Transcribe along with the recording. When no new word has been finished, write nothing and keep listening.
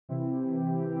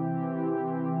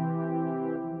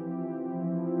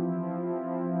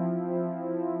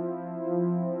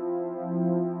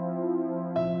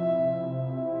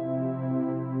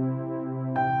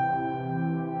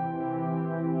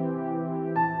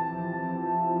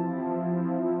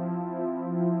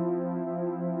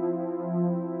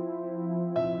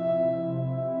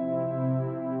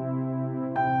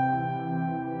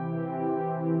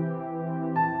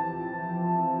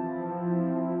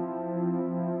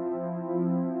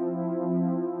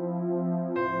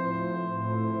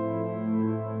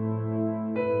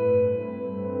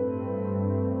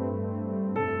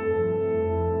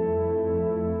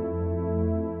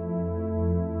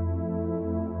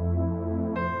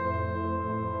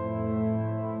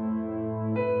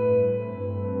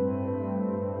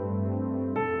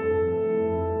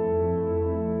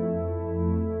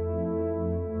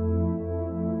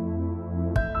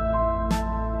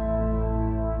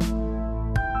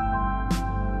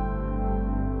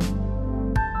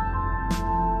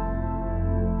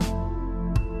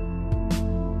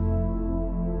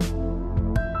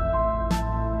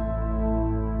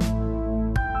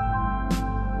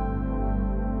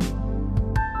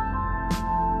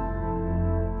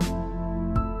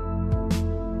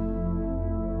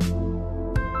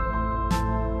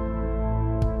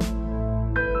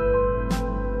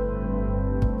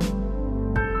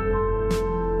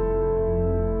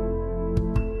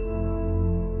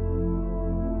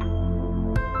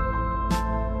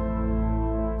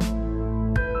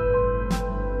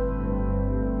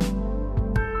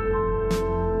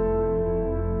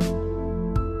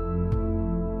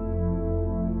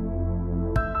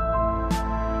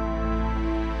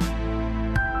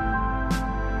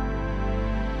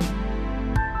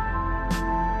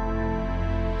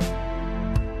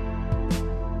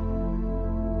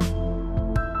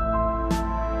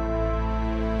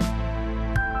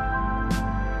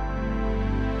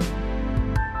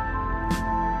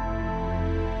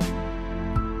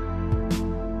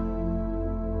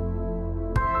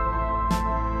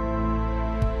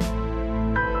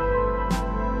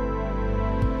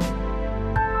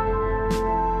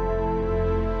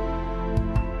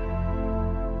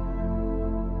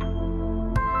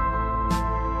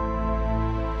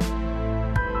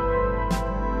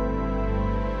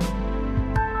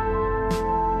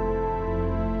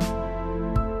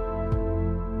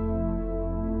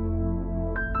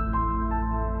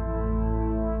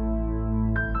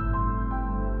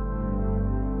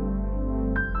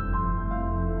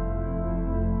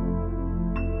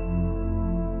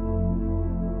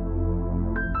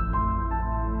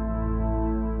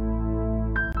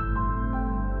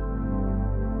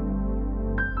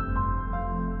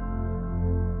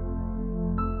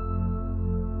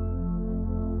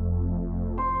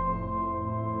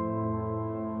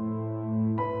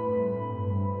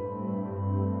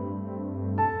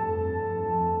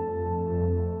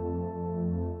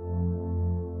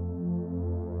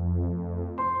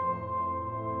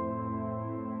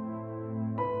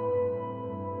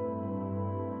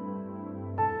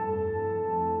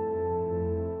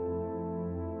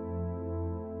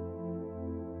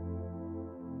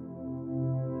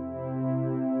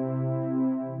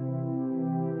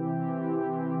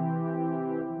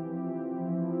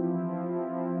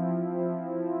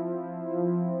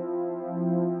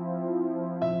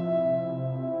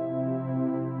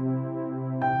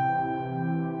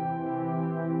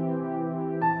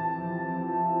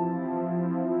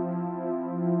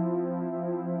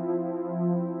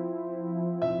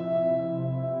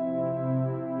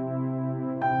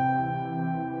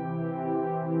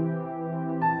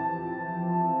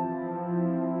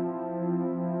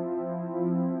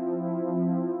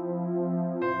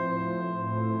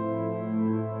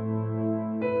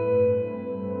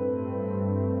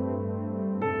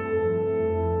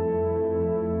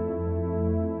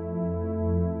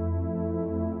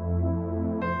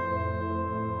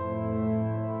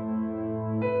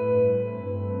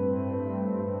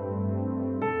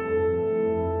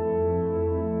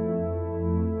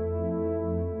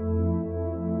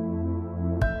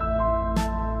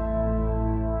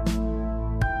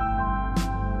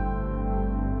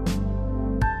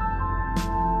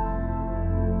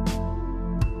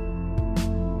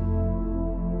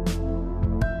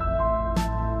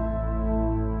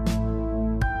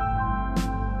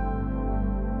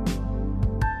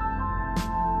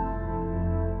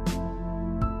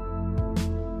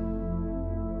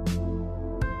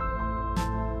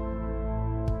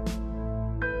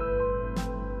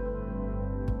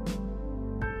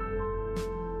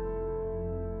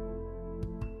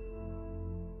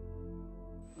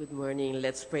morning,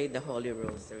 let's pray the Holy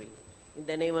Rosary. In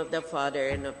the name of the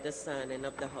Father, and of the Son, and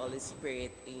of the Holy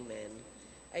Spirit. Amen.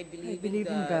 I believe in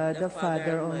God, the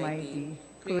Father Almighty,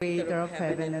 creator of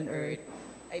heaven and earth.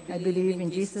 I believe in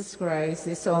Jesus Christ,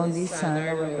 his only Son,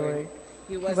 our Lord.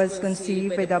 He was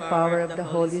conceived by the power of the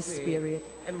Holy Spirit,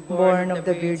 born of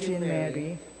the Virgin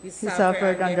Mary. He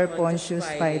suffered under Pontius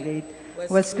Pilate,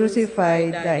 was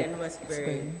crucified, died, and was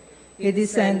buried. He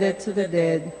descended to the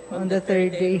dead. On the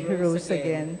third day he rose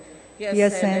again. He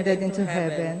ascended into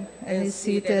heaven and is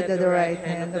seated at the right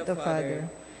hand of the Father.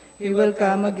 He will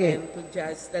come again to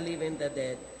judge the living and the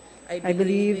dead. I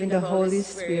believe in the Holy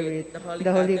Spirit,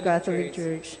 the Holy Catholic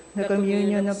Church, the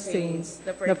communion of saints,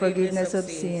 the forgiveness of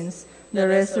sins, the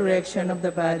resurrection of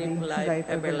the body, life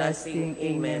everlasting.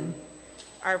 Amen.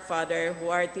 Our Father,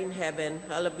 who art in heaven,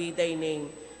 hallowed be thy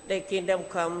name. Thy kingdom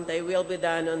come, thy will be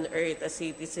done on earth as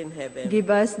it is in heaven. Give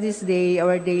us this day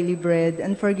our daily bread,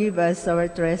 and forgive us our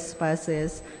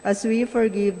trespasses, as we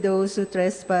forgive those who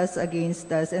trespass against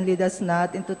us. And lead us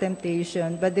not into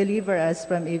temptation, but deliver us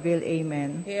from evil.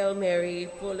 Amen. Hail Mary,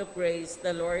 full of grace,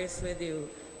 the Lord is with you.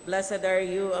 Blessed are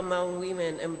you among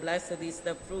women, and blessed is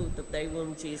the fruit of thy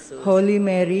womb, Jesus. Holy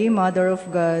Mary, Mother of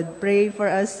God, pray for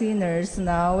us sinners,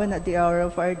 now and at the hour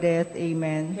of our death.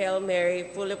 Amen. Hail Mary,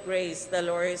 full of grace, the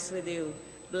Lord is with you.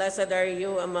 Blessed are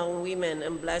you among women,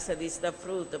 and blessed is the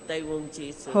fruit of thy womb,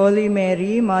 Jesus. Holy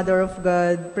Mary, Mother of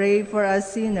God, pray for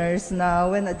us sinners,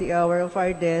 now and at the hour of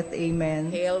our death.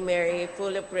 Amen. Hail Mary,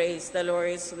 full of grace, the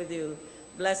Lord is with you.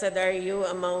 Blessed are you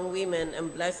among women,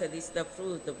 and blessed is the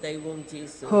fruit of thy womb,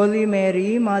 Jesus. Holy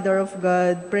Mary, Mother of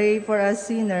God, pray for us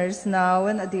sinners, now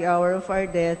and at the hour of our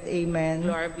death. Amen.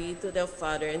 Glory be to the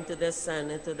Father, and to the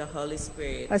Son, and to the Holy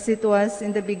Spirit. As it was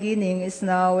in the beginning, is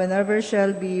now, and ever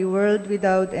shall be, world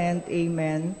without end.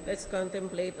 Amen. Let's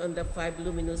contemplate on the 5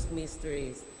 luminous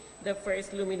mysteries. The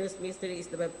first luminous mystery is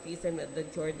the baptism at the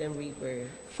Jordan River.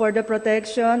 For the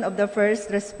protection of the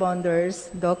first responders,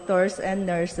 doctors, and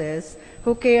nurses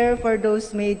who care for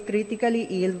those made critically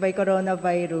ill by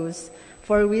coronavirus,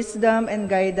 for wisdom and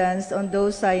guidance on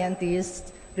those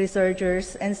scientists,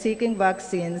 researchers, and seeking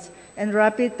vaccines and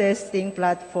rapid testing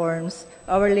platforms,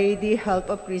 Our Lady,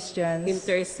 Help of Christians,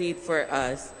 intercede for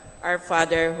us. Our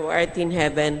Father, who art in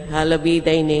heaven, hallowed be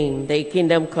thy name. Thy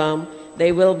kingdom come, thy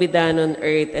will be done on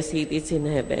earth as it is in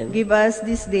heaven. Give us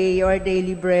this day our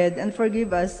daily bread, and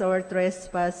forgive us our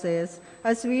trespasses,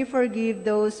 as we forgive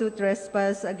those who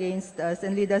trespass against us.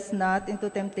 And lead us not into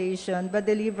temptation, but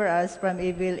deliver us from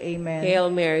evil. Amen. Hail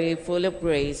Mary, full of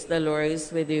grace, the Lord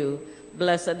is with you.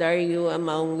 Blessed are you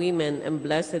among women, and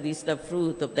blessed is the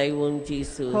fruit of thy womb,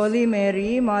 Jesus. Holy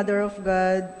Mary, Mother of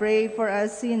God, pray for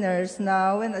us sinners,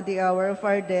 now and at the hour of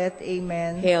our death.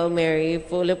 Amen. Hail Mary,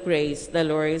 full of grace, the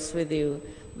Lord is with you.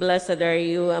 Blessed are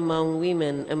you among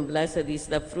women, and blessed is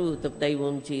the fruit of thy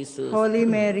womb, Jesus. Holy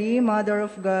Mary, Mother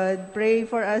of God, pray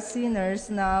for us sinners,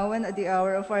 now and at the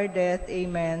hour of our death.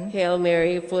 Amen. Hail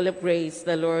Mary, full of grace,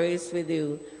 the Lord is with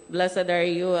you. Blessed are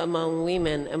you among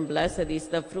women, and blessed is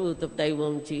the fruit of thy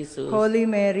womb, Jesus. Holy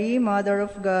Mary, Mother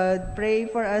of God, pray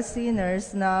for us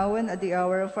sinners, now and at the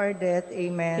hour of our death.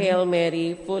 Amen. Hail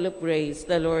Mary, full of grace,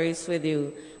 the Lord is with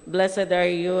you. Blessed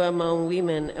are you among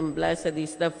women, and blessed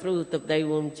is the fruit of thy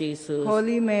womb, Jesus.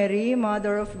 Holy Mary,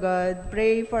 Mother of God,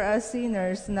 pray for us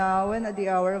sinners, now and at the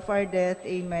hour of our death.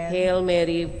 Amen. Hail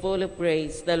Mary, full of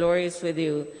grace, the Lord is with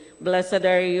you. Blessed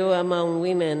are you among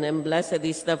women, and blessed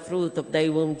is the fruit of thy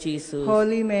womb, Jesus.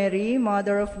 Holy Mary,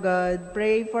 Mother of God,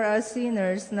 pray for us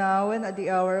sinners, now and at the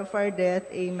hour of our death.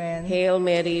 Amen. Hail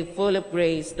Mary, full of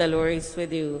grace, the Lord is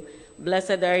with you.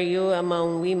 Blessed are you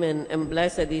among women, and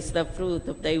blessed is the fruit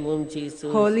of thy womb,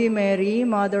 Jesus. Holy Mary,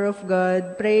 Mother of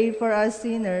God, pray for us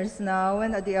sinners, now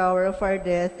and at the hour of our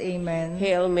death. Amen.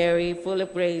 Hail Mary, full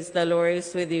of grace, the Lord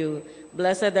is with you.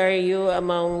 Blessed are you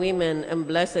among women, and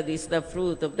blessed is the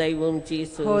fruit of thy womb,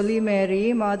 Jesus. Holy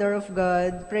Mary, Mother of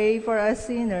God, pray for us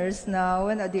sinners, now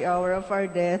and at the hour of our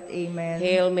death. Amen.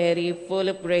 Hail Mary, full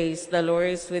of grace, the Lord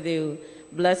is with you.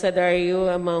 Blessed are you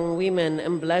among women,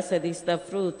 and blessed is the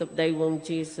fruit of thy womb,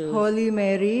 Jesus. Holy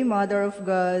Mary, Mother of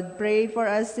God, pray for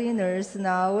us sinners,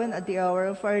 now and at the hour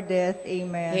of our death.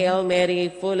 Amen. Hail Mary,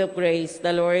 full of grace,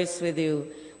 the Lord is with you.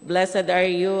 Blessed are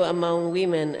you among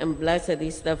women, and blessed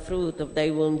is the fruit of thy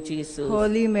womb, Jesus.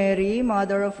 Holy Mary,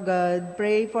 Mother of God,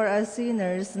 pray for us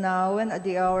sinners, now and at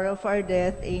the hour of our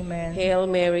death. Amen. Hail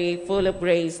Mary, full of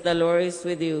grace, the Lord is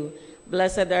with you.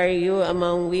 Blessed are you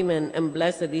among women, and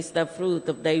blessed is the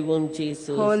fruit of thy womb,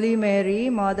 Jesus. Holy Mary,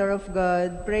 Mother of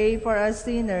God, pray for us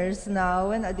sinners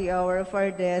now and at the hour of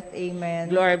our death. Amen.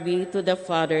 Glory be to the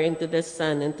Father, and to the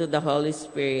Son, and to the Holy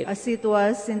Spirit. As it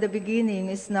was in the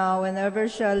beginning, is now, and ever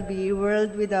shall be,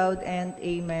 world without end.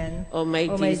 Amen. O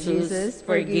my Jesus,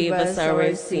 forgive us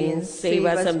our sins, save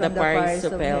us from the fires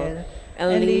of hell,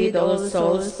 and lead all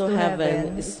souls to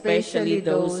heaven, especially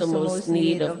those who most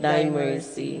need of thy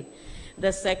mercy. The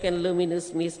second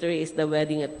luminous mystery is the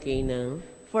wedding at Cana.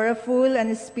 For a full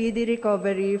and speedy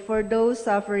recovery for those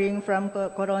suffering from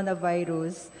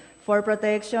coronavirus, for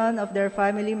protection of their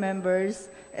family members,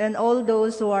 and all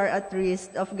those who are at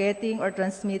risk of getting or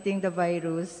transmitting the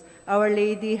virus, Our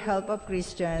Lady, help of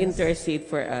Christians, intercede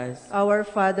for us. Our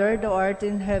Father, thou art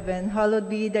in heaven,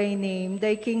 hallowed be thy name.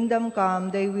 Thy kingdom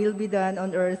come, thy will be done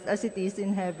on earth as it is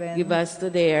in heaven. Give us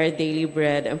today our daily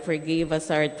bread, and forgive us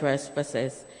our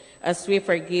trespasses, as we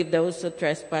forgive those who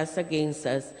trespass against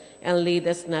us. And lead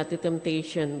us not to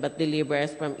temptation, but deliver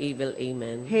us from evil.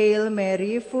 Amen. Hail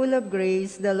Mary, full of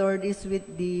grace, the Lord is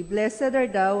with thee. Blessed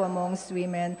art thou amongst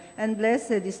women, and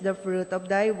blessed is the fruit of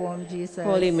thy womb, Jesus.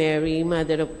 Holy Mary,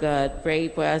 Mother of God, pray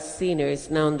for us sinners,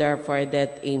 now and at our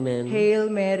death. Amen. Hail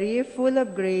Mary, full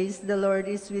of grace, the Lord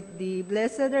is with thee.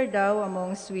 Blessed art thou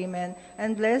amongst women,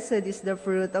 and blessed is the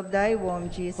fruit of thy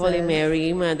womb, Jesus. Holy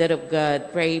Mary, Mother of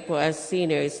God, pray for us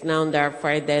sinners, now and at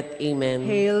our death. Amen.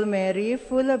 Hail Mary,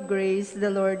 full of grace, the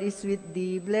Lord is with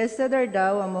thee. Blessed art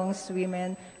thou amongst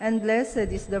women, and blessed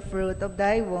is the fruit of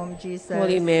thy womb, Jesus.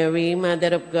 Holy Mary,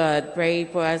 Mother of God, pray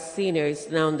for us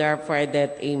sinners, now and at our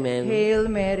death. Amen. Hail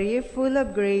Mary, full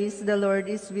of grace, the Lord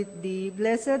is with thee.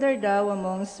 Blessed art thou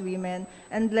amongst women,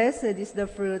 and blessed is the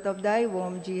fruit of thy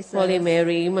womb, Jesus. Holy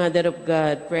Mary, Mother of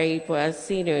God, pray for us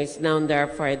sinners, now and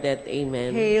at our death.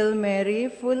 Amen. Hail Mary,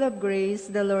 full of grace,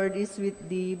 the Lord is with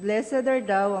thee. Blessed art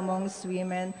thou amongst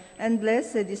women, and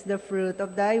blessed is the fruit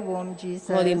of thy womb, Jesus.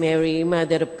 Holy Mary,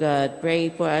 Mother of God, pray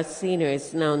for us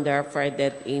sinners, now and at our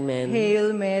death. Amen.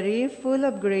 Hail Mary, full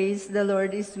of grace, the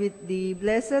Lord is with thee.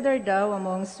 Blessed art thou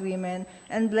amongst women,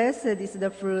 and blessed is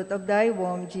the fruit of thy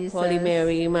womb, Jesus. Holy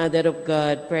Mary, Mother of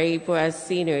God, pray for us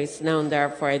sinners, now and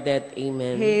at our death.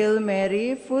 Amen. Hail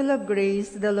Mary, full of grace,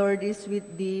 the Lord is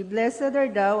with thee. Blessed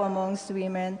art thou amongst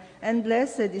women, and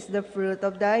blessed is the fruit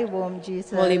of thy womb,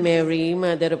 Jesus. Holy Mary,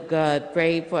 Mother of God,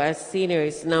 pray for us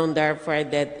sinners, now and at our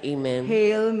death. Amen.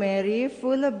 Hail Mary,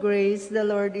 full of grace, the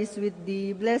Lord is with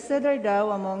thee. Blessed art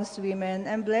thou amongst women,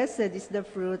 and blessed is the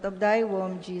fruit of thy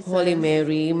womb, Jesus. Holy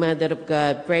Mary, Mother of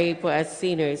God, pray for us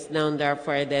sinners, now and at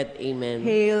our death. Amen.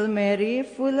 Hail Mary,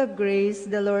 full of grace,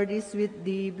 the Lord is with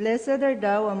thee. Blessed art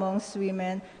thou amongst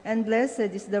women, and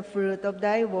blessed is the fruit of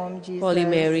thy womb, Jesus. Holy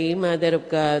Mary, Mother of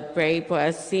God, pray for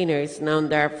us sinners, now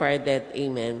and at our death.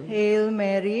 Amen. Hail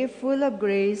Mary, full of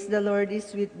grace, the Lord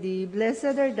is with thee.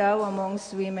 Blessed art thou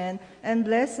amongst women, and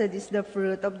blessed is the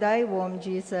fruit of thy womb,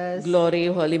 Jesus. Glory,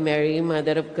 Holy Mary,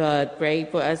 Mother of God, pray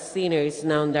for us sinners,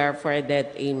 now and at our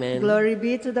death. Amen. Glory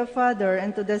be to the Father,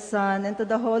 and to the Son, and to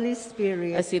the Holy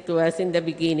Spirit. As it was in the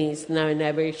beginning, is now, and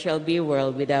ever shall be,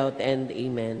 world without end.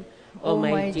 Amen. O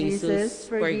my Jesus,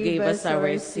 forgive us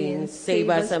our sins, save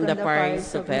us from the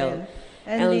fires of hell,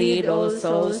 and lead all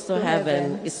souls to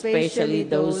heaven, especially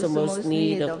those who most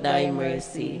need of thy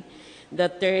mercy. The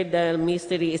third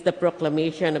mystery is the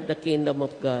proclamation of the kingdom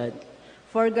of God.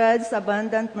 For God's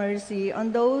abundant mercy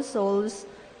on those souls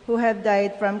who have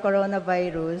died from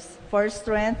coronavirus, for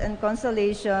strength and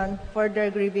consolation for their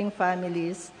grieving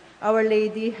families, Our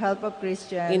Lady, help of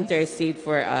Christians, intercede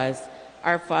for us.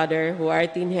 Our Father, who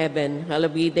art in heaven,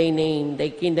 hallowed be thy name. Thy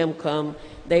kingdom come,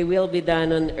 thy will be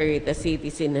done on earth as it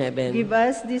is in heaven. give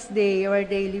us this day our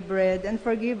daily bread, and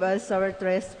forgive us our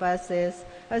trespasses,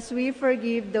 as we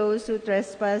forgive those who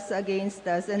trespass against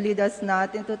us. And lead us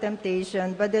not into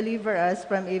temptation, but deliver us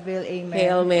from evil. Amen.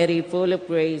 Hail Mary, full of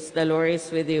grace, the Lord is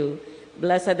with you.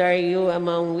 Blessed are you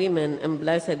among women, and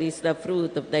blessed is the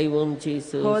fruit of thy womb,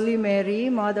 Jesus. Holy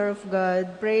Mary, Mother of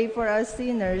God, pray for us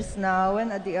sinners now and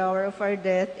at the hour of our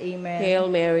death. Amen. Hail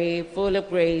Mary, full of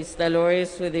grace, the Lord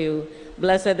is with you.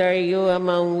 Blessed are you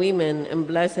among women, and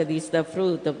blessed is the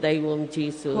fruit of thy womb,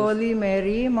 Jesus. Holy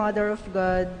Mary, Mother of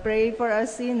God, pray for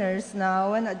us sinners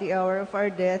now and at the hour of our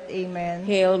death. Amen.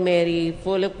 Hail Mary,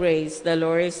 full of grace, the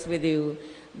Lord is with you.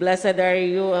 Blessed are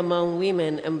you among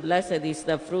women, and blessed is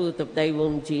the fruit of thy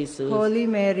womb, Jesus. Holy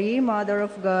Mary, Mother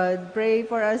of God, pray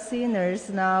for us sinners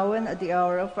now and at the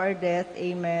hour of our death.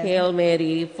 Amen. Hail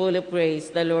Mary, full of grace,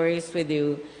 the Lord is with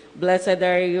you. Blessed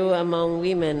are you among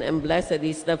women, and blessed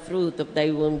is the fruit of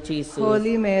thy womb, Jesus.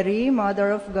 Holy Mary,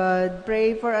 Mother of God,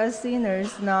 pray for us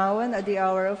sinners now and at the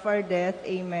hour of our death.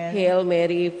 Amen. Hail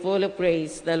Mary, full of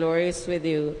grace, the Lord is with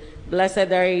you.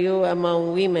 Blessed are you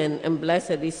among women, and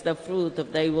blessed is the fruit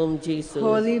of thy womb, Jesus.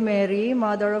 Holy Mary,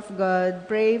 Mother of God,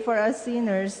 pray for us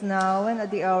sinners now and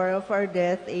at the hour of our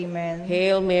death. Amen.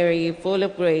 Hail Mary, full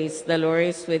of grace, the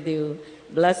Lord is with you.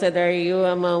 Blessed are you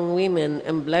among women,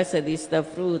 and blessed is the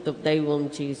fruit of thy womb,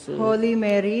 Jesus. Holy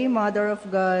Mary, Mother of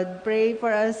God, pray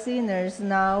for us sinners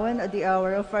now and at the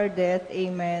hour of our death.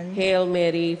 Amen. Hail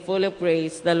Mary, full of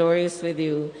grace, the Lord is with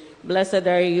you. Blessed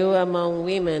are you among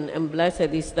women, and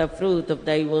blessed is the fruit of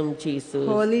thy womb, Jesus.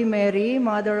 Holy Mary,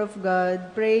 Mother of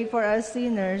God, pray for us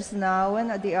sinners now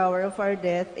and at the hour of our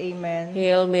death. Amen.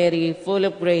 Hail Mary, full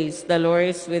of grace, the Lord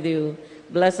is with you.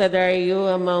 Blessed are you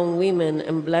among women,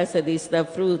 and blessed is the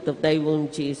fruit of thy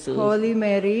womb, Jesus. Holy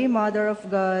Mary, Mother of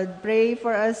God, pray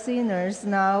for us sinners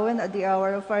now and at the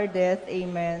hour of our death.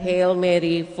 Amen. Hail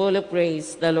Mary, full of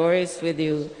grace, the Lord is with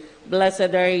you.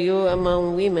 Blessed are you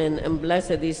among women, and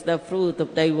blessed is the fruit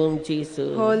of thy womb,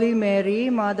 Jesus. Holy Mary,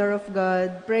 Mother of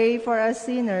God, pray for us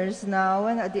sinners now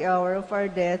and at the hour of our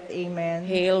death. Amen.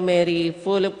 Hail Mary,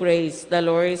 full of grace, the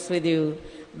Lord is with you.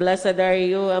 Blessed are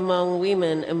you among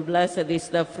women, and blessed is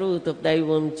the fruit of thy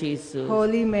womb, Jesus.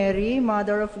 Holy Mary,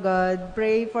 Mother of God,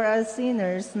 pray for us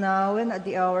sinners now and at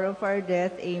the hour of our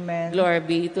death. Amen. Glory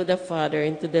be to the Father,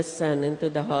 and to the Son, and to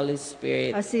the Holy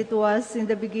Spirit. As it was in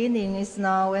the beginning, is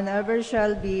now, and ever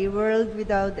shall be, world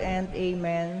without end.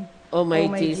 Amen. O my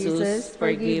Jesus,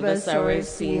 forgive us our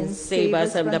sins, save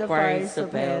us from the fires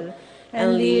of hell,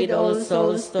 and lead all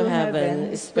souls to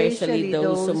heaven, especially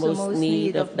those who most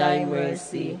need of thy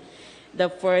mercy. The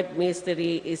fourth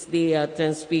mystery is the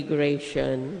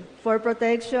Transfiguration. For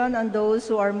protection on those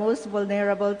who are most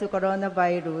vulnerable to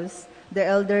coronavirus, the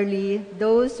elderly,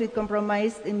 those with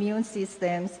compromised immune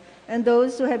systems, and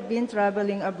those who have been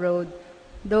traveling abroad,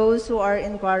 those who are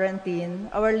in quarantine,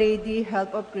 Our Lady,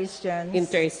 help of Christians,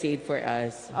 Intercede for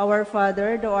us. Our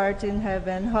Father, thou art in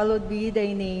heaven, hallowed be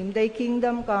thy name. Thy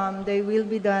kingdom come, thy will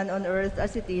be done on earth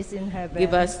as it is in heaven.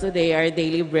 Give us today our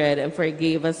daily bread, and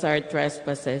forgive us our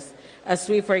trespasses, as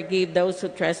we forgive those who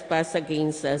trespass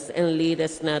against us. And lead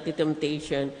us not into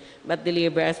temptation, but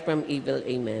deliver us from evil.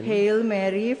 Amen. Hail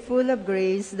Mary, full of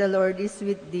grace, the Lord is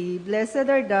with thee. Blessed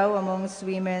art thou amongst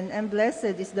women, and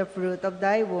blessed is the fruit of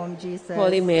thy womb, Jesus.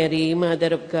 Holy Mary,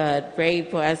 Mother of God, pray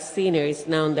for us sinners,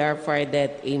 now and at our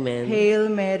death. Amen. Hail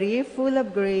Mary, full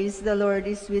of grace, the Lord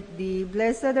is with thee.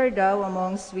 Blessed art thou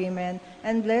amongst women,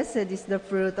 and blessed is the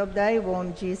fruit of thy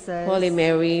womb, Jesus. Holy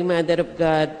Mary, Mother of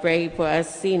God, pray for us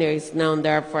sinners, now and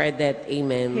at our death.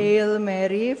 Amen. Hail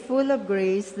Mary, full of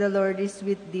grace, the Lord is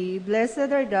with thee.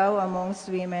 Blessed art thou amongst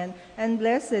women, and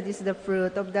blessed is the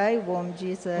fruit of thy womb,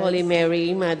 Jesus. Holy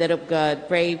Mary, Mother of God,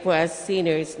 pray for us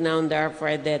sinners, now and at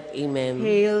our death. Amen.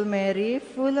 Hail Mary,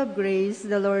 full of grace,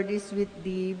 the Lord is with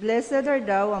thee. Blessed art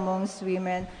thou amongst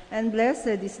women, and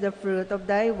blessed is the fruit of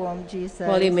thy womb, Jesus.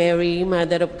 Holy Mary,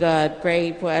 Mother of God,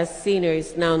 pray for us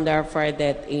sinners, now and at our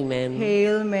death. Amen.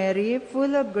 Hail Mary,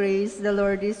 full of grace, the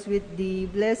Lord is with thee.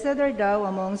 Blessed art thou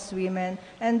amongst women,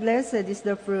 and blessed is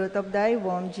the fruit of thy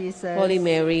womb, Jesus. Holy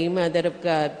Mary, Mother of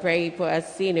God, pray for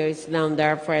us sinners, now and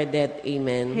at our death.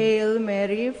 Amen. Hail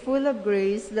Mary, full of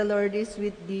grace, the Lord is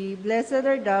with thee. Blessed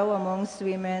art thou amongst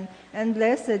women, and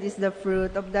blessed is the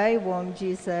fruit of thy womb,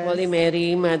 Jesus. Holy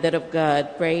Mary, Mother of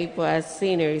God, pray for us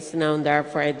sinners, now and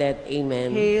at our death.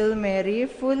 Amen. Hail Mary,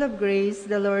 full of grace,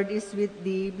 the Lord is with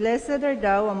thee. Blessed art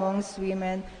thou amongst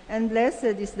women, and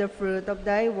blessed is the fruit of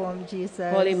thy womb,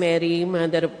 Jesus. Holy Mary,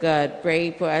 Mother of God,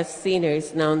 pray for us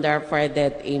sinners, now and at our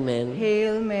death. Amen.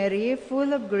 Hail Mary,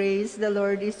 full of grace, the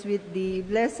Lord is with thee.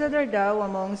 Blessed art thou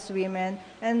amongst women,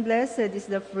 and blessed is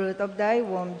the fruit of thy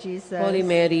womb, Jesus. Holy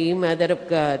Mary, Mother of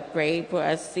God, pray for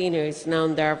us sinners, now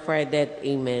and at our death.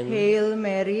 Amen. Hail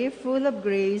Mary, full of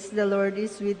grace, the Lord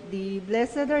is with thee.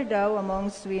 Blessed art thou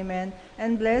amongst women,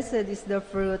 and blessed is the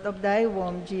fruit of thy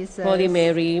womb, Jesus. Holy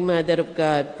Mary, Mother of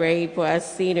God, pray for us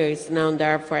sinners, now and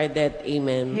at our death.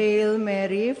 Amen. Hail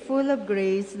Mary, full of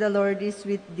grace, the Lord is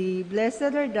with thee.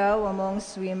 Blessed art thou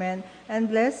amongst women, and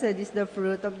blessed is the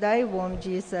fruit of thy womb,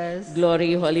 Jesus.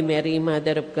 Glory, Holy Mary,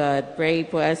 Mother of God, pray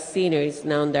for us sinners,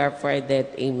 now and at our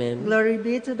death. Amen. Glory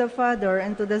be to the Father,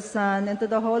 and to the Son, and to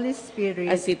the Holy Spirit.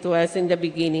 As it was in the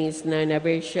beginning, is now, and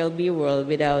ever shall be, world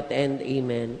without end.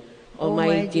 Amen. O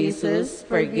my Jesus,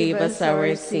 forgive us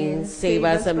our sins, save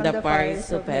us from the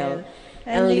fires of hell,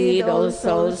 and lead all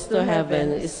souls to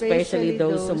heaven, especially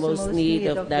those who most need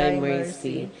of thy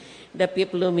mercy. The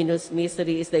fifth luminous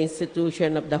mystery is the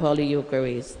institution of the Holy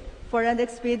Eucharist. for an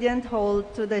expedient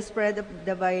halt to the spread of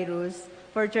the virus,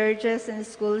 for churches and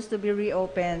schools to be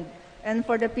reopened, and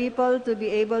for the people to be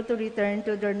able to return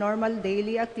to their normal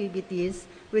daily activities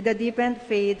with a deepened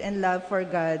faith and love for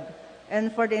God,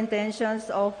 and for the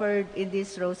intentions offered in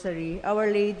this rosary,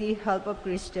 Our Lady, Help of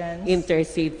Christians,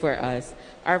 intercede for us.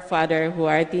 Our Father, who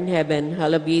art in heaven,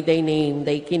 hallowed be thy name.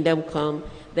 Thy kingdom come,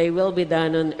 thy will be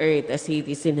done on earth as it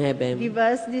is in heaven. give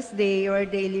us this day our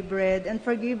daily bread, and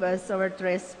forgive us our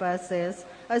trespasses,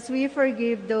 as we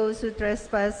forgive those who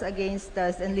trespass against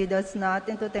us, and lead us not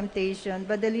into temptation,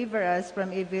 but deliver us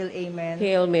from evil. Amen.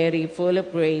 Hail Mary, full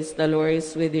of grace, the Lord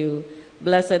is with you.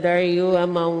 Blessed are you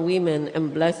among women,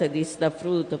 and blessed is the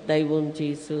fruit of thy womb,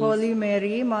 Jesus. Holy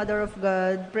Mary, Mother of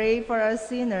God, pray for us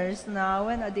sinners, now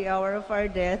and at the hour of our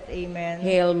death. Amen.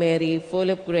 Hail Mary,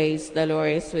 full of grace, the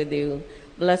Lord is with you.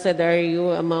 Blessed are you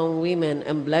among women,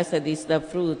 and blessed is the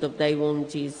fruit of thy womb,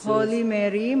 Jesus. Holy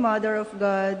Mary, Mother of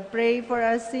God, pray for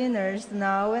us sinners,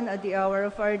 now and at the hour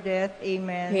of our death.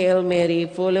 Amen. Hail Mary,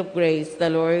 full of grace,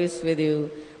 the Lord is with you.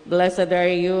 Blessed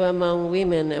are you among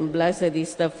women, and blessed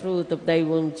is the fruit of thy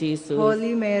womb, Jesus.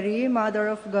 Holy Mary, Mother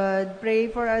of God, pray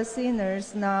for us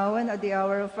sinners, now and at the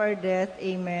hour of our death.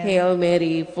 Amen. Hail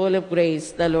Mary, full of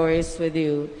grace, the Lord is with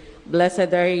you.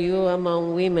 Blessed are you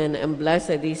among women, and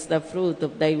blessed is the fruit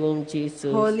of thy womb,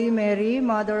 Jesus. Holy Mary,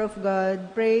 Mother of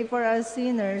God, pray for us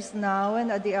sinners, now and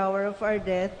at the hour of our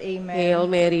death. Amen. Hail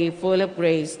Mary, full of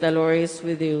grace, the Lord is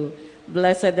with you.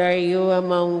 Blessed are you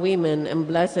among women, and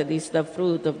blessed is the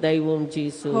fruit of thy womb,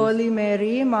 Jesus. Holy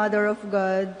Mary, Mother of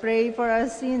God, pray for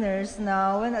us sinners,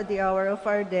 now and at the hour of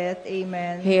our death.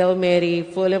 Amen. Hail Mary,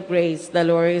 full of grace, the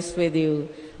Lord is with you.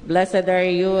 Blessed are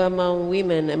you among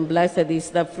women, and blessed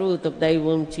is the fruit of thy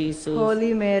womb, Jesus.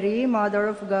 Holy Mary, Mother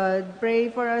of God, pray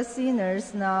for us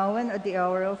sinners, now and at the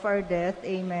hour of our death.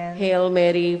 Amen. Hail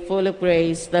Mary, full of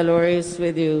grace, the Lord is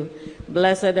with you.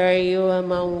 Blessed are you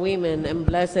among women, and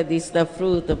blessed is the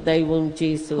fruit of thy womb,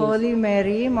 Jesus. Holy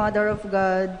Mary, Mother of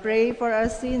God, pray for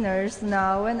us sinners,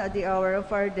 now and at the hour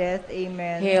of our death.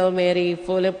 Amen. Hail Mary,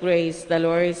 full of grace, the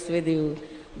Lord is with you.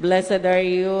 Blessed are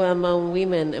you among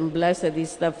women, and blessed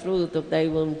is the fruit of thy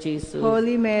womb, Jesus.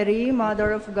 Holy Mary,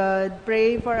 Mother of God,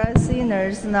 pray for us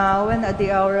sinners, now and at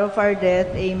the hour of our death.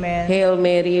 Amen. Hail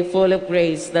Mary, full of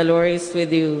grace, the Lord is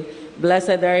with you.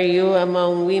 Blessed are you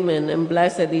among women, and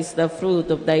blessed is the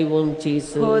fruit of thy womb,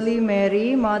 Jesus. Holy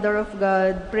Mary, Mother of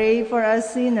God, pray for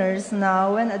us sinners,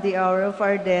 now and at the hour of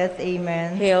our death.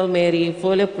 Amen. Hail Mary,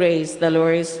 full of grace, the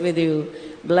Lord is with you.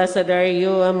 Blessed are you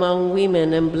among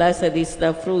women, and blessed is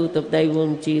the fruit of thy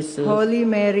womb, Jesus. Holy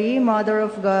Mary, Mother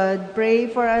of God, pray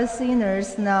for us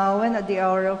sinners, now and at the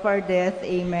hour of our death.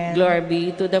 Amen. Glory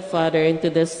be to the Father, and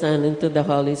to the Son, and to the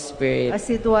Holy Spirit.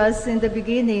 As it was in the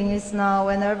beginning, is now,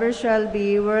 and ever shall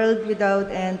be, world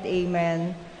without end.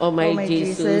 Amen. O my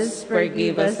Jesus,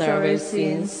 forgive us our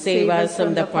sins, save us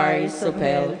from the fires of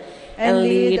hell, and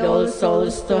lead all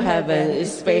souls to heaven,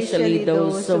 especially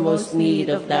those who most need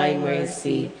of thy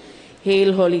mercy.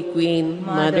 Hail, Holy Queen,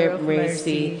 Mother of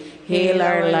Mercy. Hail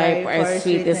our life, our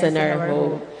sweetness, and our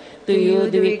hope. To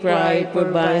you do we cry, poor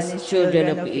banished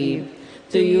children of Eve.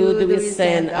 To you do we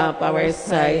send up our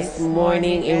sighs,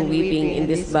 mourning and weeping in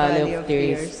this valley of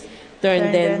tears.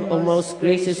 Turn then, O most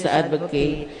gracious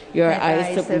Advocate, your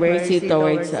eyes of mercy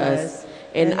towards us,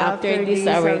 and after this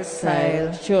our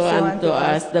exile, show unto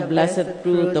us the blessed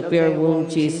fruit of your womb,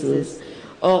 Jesus.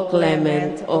 O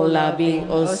clement, O loving,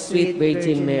 O sweet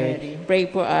Virgin Mary, pray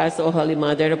for us, O Holy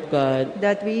Mother of God,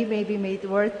 that we may be made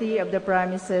worthy of the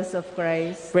promises of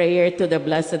Christ. Prayer to the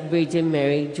Blessed Virgin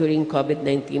Mary during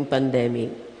COVID-19 pandemic.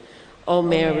 O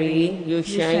Mary, you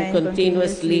shine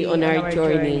continuously on our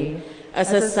journey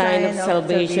as a sign of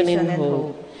salvation and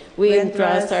hope. We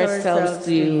entrust ourselves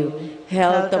to you,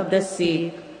 health of the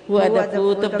sick, who at the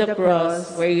foot of the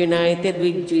cross were united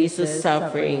with Jesus'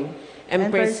 suffering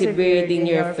and persevered in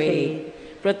your faith.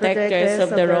 Protectors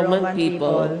of the Roman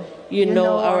people, you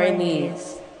know our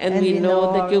needs, and we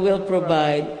know that you will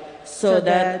provide, so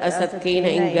that, as at Cana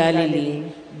in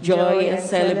Galilee, joy and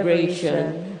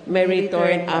celebration may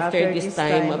return after this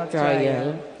time of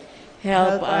trial.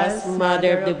 Help us,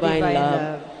 Mother of Divine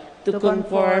Love, to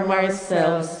conform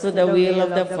ourselves to the will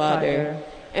of the Father,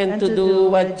 and to do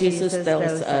what Jesus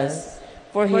tells us.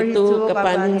 For he took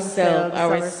upon himself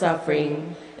our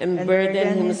suffering, and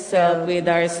burdened himself with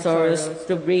our sorrows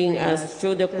to bring us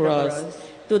through the cross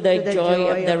to the joy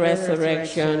of the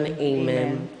resurrection.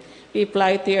 Amen. We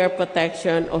fly to your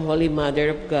protection, O Holy Mother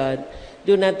of God.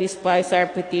 Do not despise our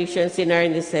petitions in our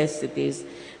necessities,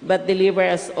 but deliver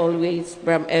us always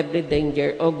from every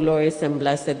danger, O glorious and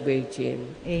blessed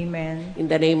Virgin. Amen. In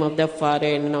the name of the Father,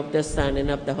 and of the Son, and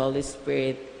of the Holy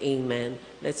Spirit. Amen.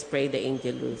 Let's pray the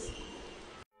Angelus.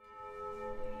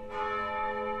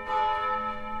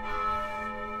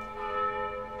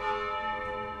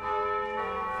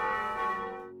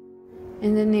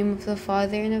 In the name of the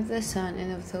Father, and of the Son, and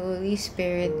of the Holy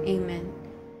Spirit. Amen.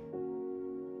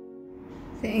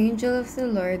 The angel of the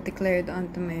Lord declared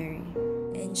unto Mary,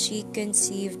 and she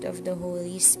conceived of the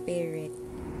Holy Spirit.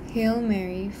 Hail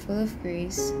Mary, full of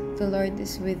grace, the Lord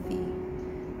is with thee.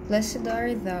 Blessed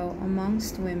art thou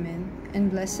amongst women, and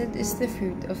blessed is the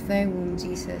fruit of thy womb,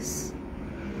 Jesus.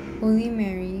 Holy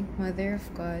Mary, Mother of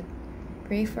God,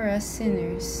 pray for us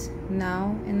sinners,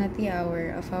 now and at the hour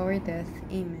of our death.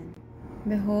 Amen.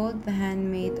 Behold the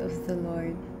handmaid of the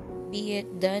Lord. Be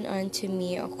it done unto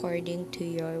me according to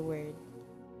your word.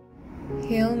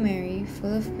 Hail Mary,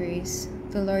 full of grace,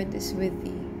 the Lord is with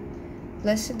thee.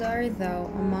 Blessed art thou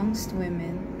amongst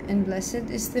women, and blessed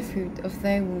is the fruit of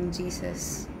thy womb,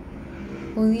 Jesus.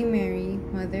 Holy Mary,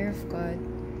 Mother of God,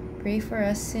 pray for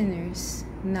us sinners,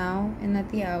 now and at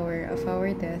the hour of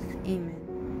our death.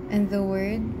 Amen. And the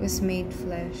Word was made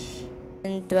flesh,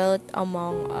 and dwelt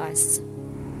among us.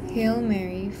 Hail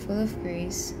Mary, full of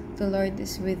grace, the Lord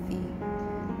is with thee.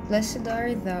 Blessed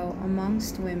art thou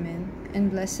amongst women, and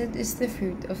blessed is the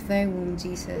fruit of thy womb,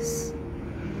 Jesus.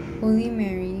 Holy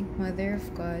Mary, Mother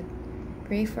of God,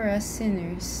 pray for us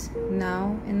sinners,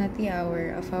 now and at the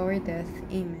hour of our death.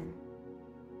 Amen.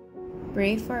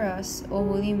 Pray for us, O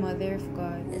Holy Mother of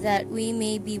God, that we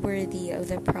may be worthy of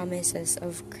the promises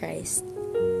of Christ.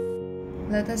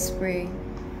 Let us pray.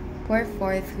 Pour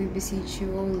forth, we beseech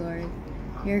you, O Lord,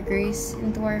 your grace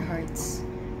into our hearts,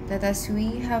 that as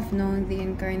we have known the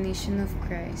incarnation of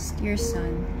Christ, your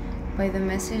Son, by the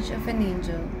message of an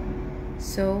angel,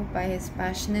 so by his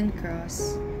passion and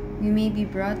cross, we may be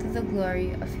brought to the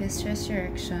glory of his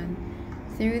resurrection,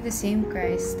 through the same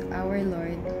Christ our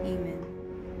Lord. Amen.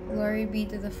 Glory be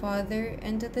to the Father,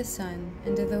 and to the Son,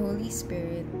 and to the Holy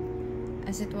Spirit,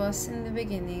 as it was in the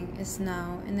beginning, is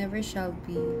now, and ever shall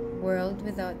be, world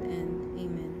without end.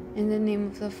 Amen. In the name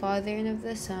of the Father, and of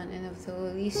the Son, and of the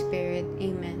Holy Spirit.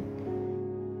 Amen.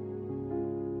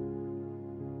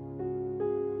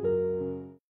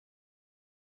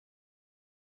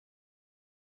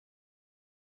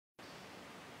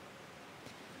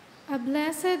 A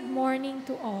blessed morning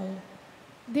to all.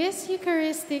 This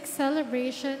Eucharistic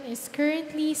celebration is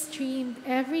currently streamed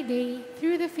every day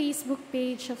through the Facebook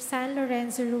page of San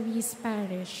Lorenzo Ruiz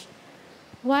Parish.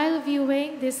 While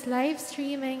viewing this live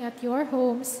streaming at your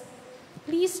homes,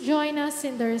 please join us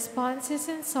in the responses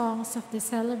and songs of the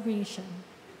celebration.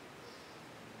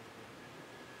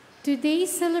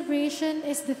 Today's celebration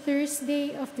is the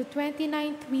Thursday of the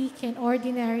 29th week in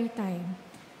Ordinary Time.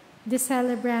 The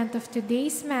celebrant of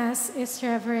today's Mass is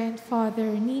Reverend Father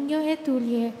Nino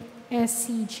Etulie,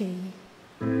 SCJ.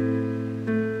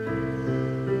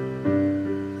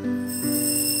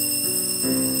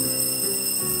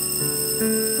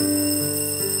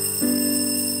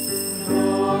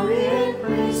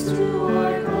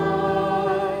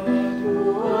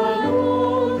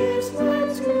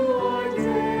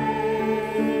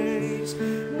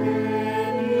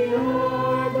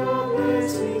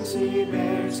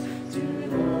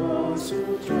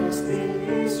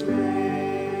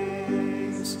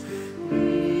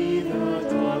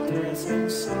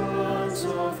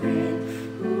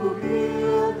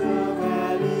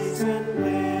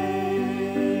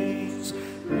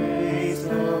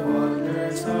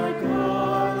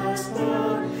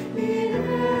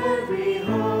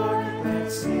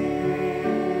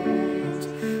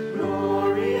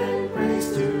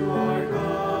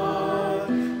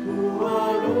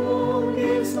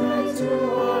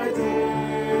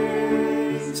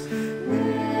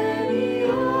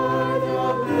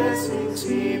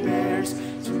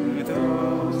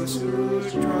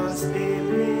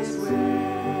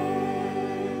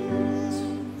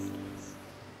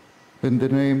 In the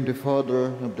name of the Father,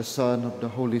 of the Son, of the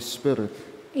Holy Spirit.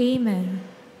 Amen.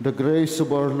 The grace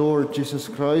of our Lord Jesus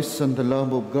Christ and the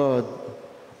love of God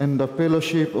and the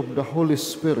fellowship of the Holy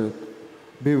Spirit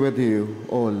be with you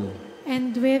all.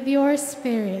 And with your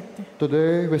spirit.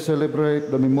 Today we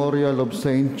celebrate the memorial of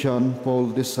Saint John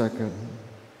Paul II.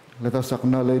 Let us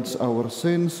acknowledge our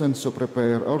sins and so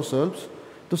prepare ourselves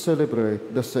to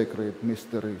celebrate the sacred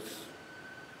mysteries.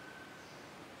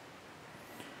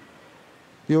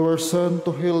 You were sent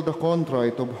to heal the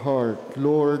contrite of heart.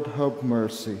 Lord, have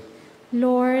mercy.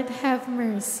 Lord, have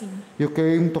mercy. You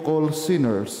came to call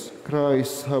sinners.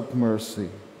 Christ, have mercy.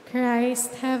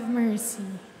 Christ, have mercy.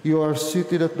 You are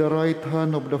seated at the right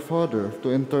hand of the Father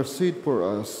to intercede for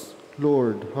us.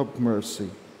 Lord, have mercy.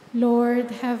 Lord,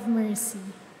 have mercy.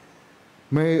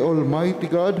 May Almighty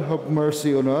God have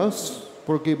mercy on us,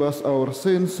 forgive us our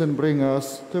sins, and bring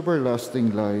us to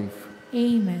everlasting life.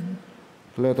 Amen.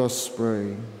 Let us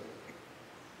pray.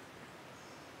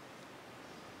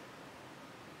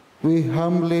 We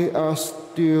humbly ask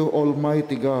you,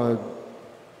 Almighty God,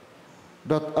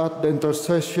 that at the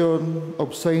intercession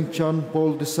of Saint John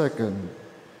Paul II,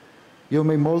 you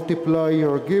may multiply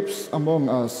your gifts among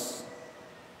us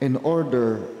and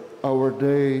order our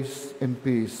days in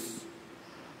peace.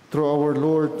 Through our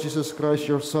Lord Jesus Christ,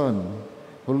 your Son,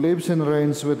 who lives and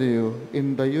reigns with you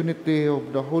in the unity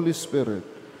of the Holy Spirit,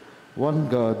 one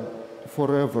God,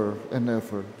 forever and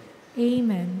ever.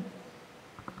 Amen.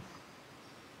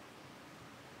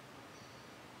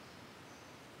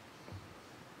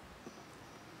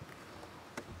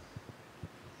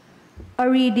 A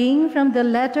reading from the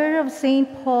letter of St.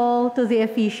 Paul to the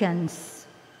Ephesians.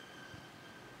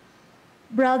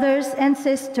 Brothers and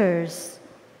sisters,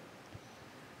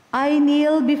 I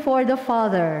kneel before the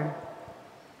Father,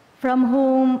 from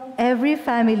whom every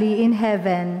family in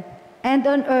heaven and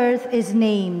on earth is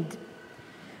named,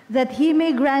 that he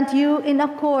may grant you in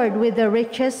accord with the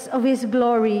riches of his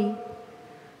glory,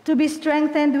 to be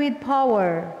strengthened with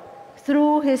power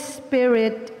through his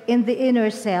Spirit in the inner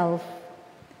self,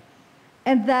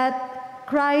 and that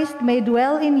Christ may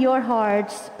dwell in your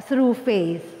hearts through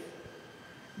faith,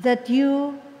 that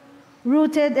you,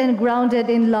 rooted and grounded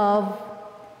in love,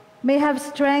 may have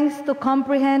strength to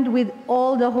comprehend with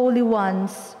all the holy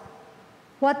ones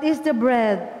what is the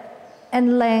breadth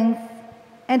and length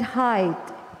and height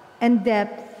and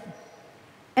depth,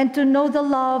 and to know the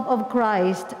love of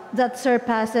Christ that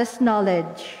surpasses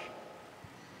knowledge,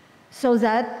 so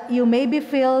that you may be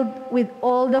filled with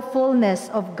all the fullness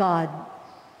of God.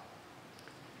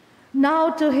 Now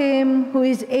to him who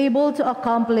is able to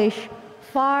accomplish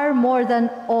far more than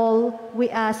all we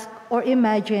ask or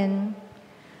imagine,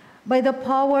 by the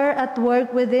power at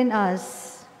work within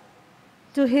us,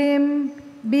 to him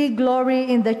be glory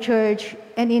in the Church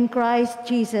and in Christ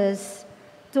Jesus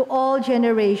to all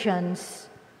generations,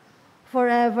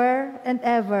 forever and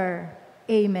ever.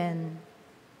 Amen.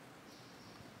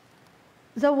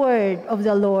 The word of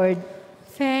the Lord.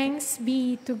 Thanks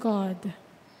be to God.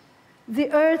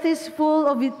 The earth is full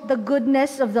of the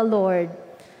goodness of the Lord.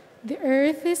 The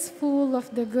earth is full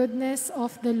of the goodness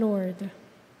of the Lord.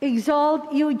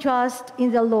 Exalt you just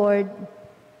in the Lord.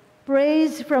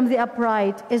 Praise from the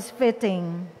upright is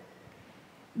fitting.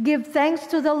 Give thanks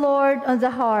to the Lord on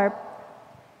the harp.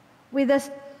 With a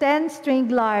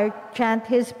 10-stringed lyre chant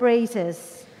his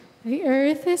praises. The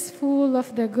earth is full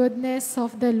of the goodness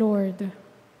of the Lord.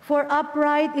 For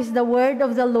upright is the word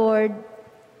of the Lord,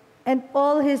 and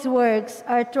all his works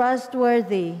are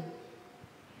trustworthy.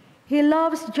 He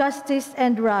loves justice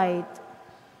and right.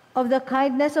 Of the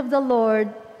kindness of the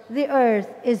Lord, the earth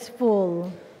is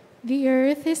full. The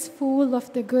earth is full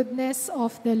of the goodness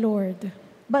of the Lord.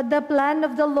 But the plan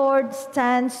of the Lord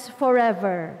stands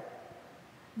forever,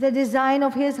 the design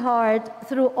of his heart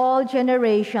through all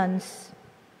generations.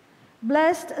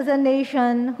 Blessed the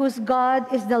nation whose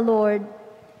God is the Lord,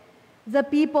 the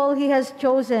people he has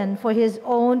chosen for his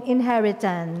own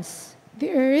inheritance.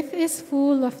 The earth is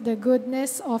full of the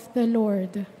goodness of the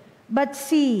Lord. But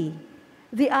see,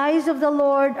 the eyes of the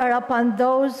Lord are upon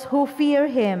those who fear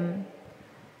him,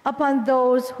 upon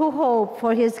those who hope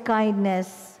for his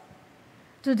kindness,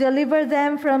 to deliver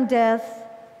them from death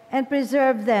and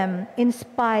preserve them in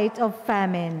spite of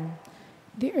famine.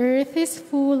 The earth is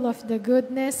full of the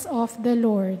goodness of the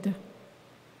Lord.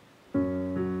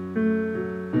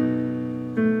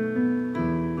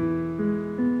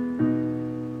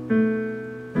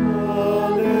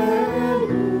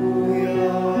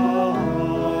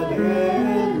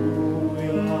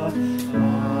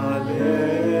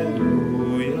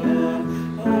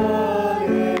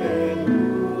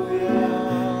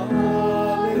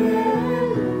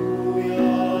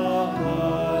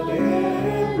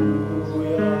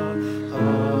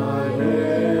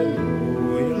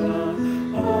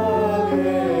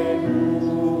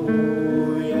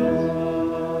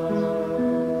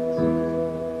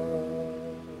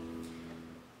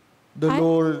 The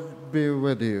Lord be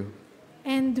with you.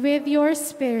 And with your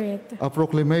spirit. A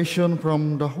proclamation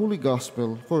from the Holy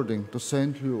Gospel according to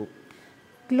St. Luke.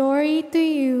 Glory to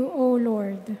you, O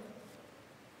Lord.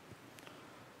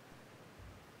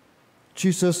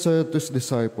 Jesus said to his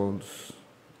disciples,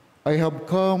 I have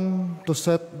come to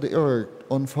set the earth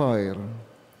on fire,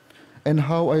 and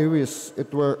how I wish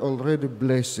it were already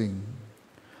blazing.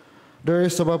 There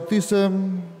is a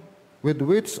baptism with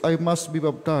which I must be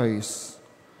baptized,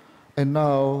 and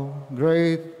now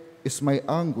great is my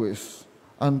anguish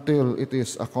until it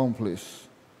is accomplished.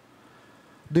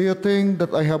 Do you think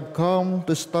that I have come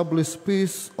to establish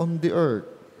peace on the earth?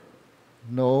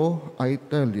 No, I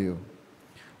tell you,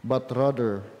 but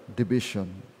rather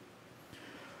division.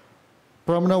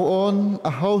 From now on, a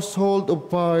household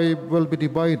of 5 will be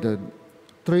divided,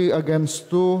 3 against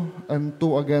 2 and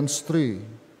 2 against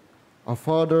 3. A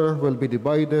father will be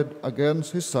divided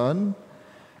against his son,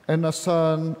 and a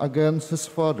son against his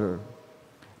father,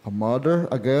 a mother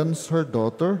against her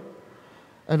daughter,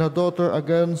 and a daughter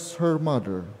against her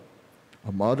mother,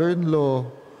 a mother-in-law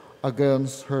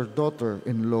against her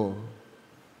daughter-in-law,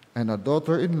 and a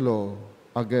daughter-in-law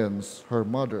against her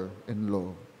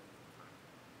mother-in-law.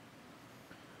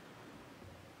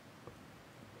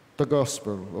 The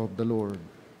Gospel of the Lord.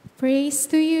 Praise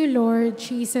to you, Lord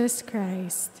Jesus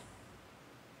Christ.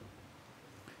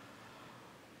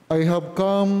 I have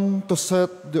come to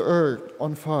set the earth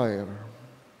on fire.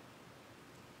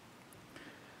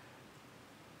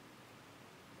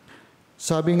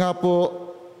 Sabi nga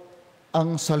po,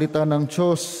 ang salita ng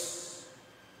Diyos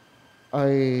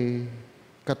ay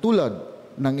katulad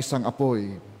ng isang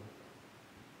apoy.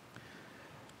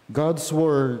 God's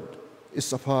word is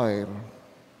a fire.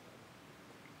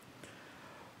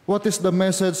 What is the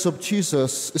message of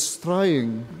Jesus is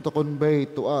trying to convey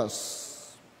to us?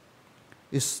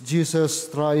 Is Jesus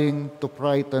trying to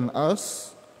frighten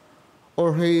us,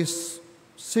 or he is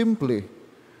simply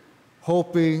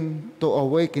hoping to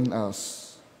awaken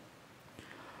us?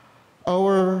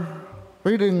 Our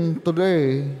reading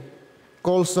today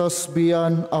calls us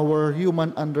beyond our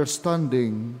human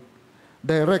understanding,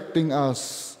 directing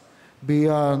us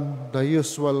beyond the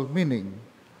usual meaning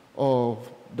of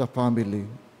the family,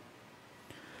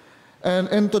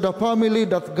 and into the family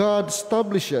that God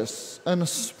establishes in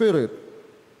spirit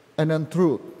and in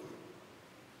truth.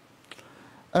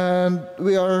 And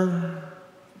we are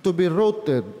to be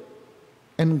rooted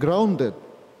and grounded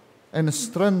and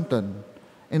strengthened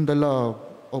in the love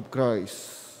of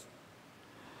Christ.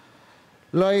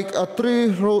 Like a tree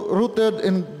rooted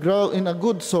in a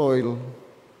good soil,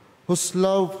 whose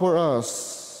love for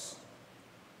us,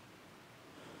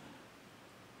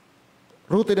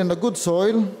 rooted in a good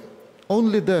soil,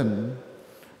 only then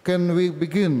can we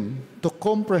begin to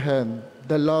comprehend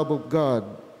the love of God,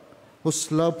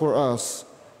 whose love for us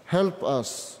help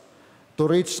us to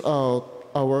reach out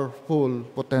our full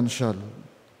potential.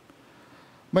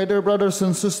 My dear brothers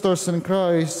and sisters in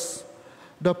Christ,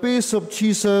 the peace of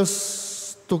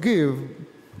Jesus to give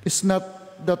is not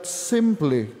that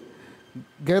simply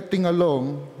getting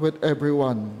along with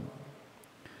everyone.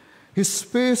 His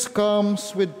peace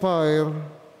comes with fire.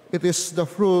 It is the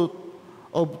fruit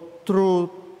of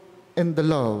truth and the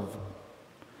love.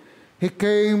 He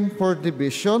came for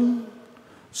division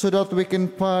so that we can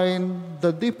find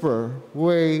the deeper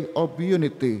way of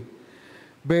unity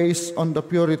based on the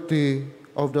purity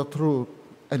of the truth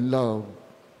and love.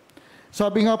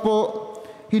 Sabi nga po,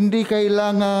 hindi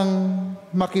kailangang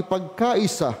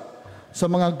makipagkaisa sa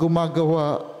mga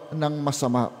gumagawa ng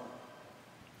masama.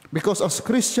 Because as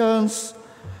Christians,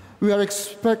 we are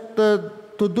expected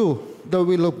to do the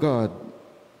will of God.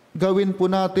 Gawin po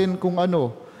natin kung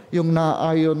ano yung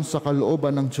naayon sa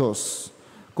kalooban ng Diyos,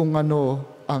 kung ano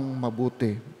ang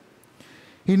mabuti.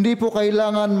 Hindi po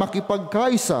kailangan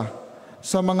makipagkaisa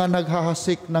sa mga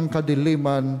naghahasik ng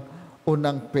kadiliman o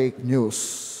ng fake news,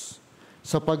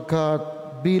 sapagkat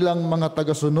bilang mga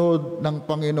tagasunod ng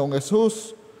Panginoong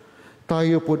Yesus,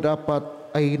 tayo po dapat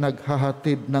ay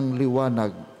naghahatid ng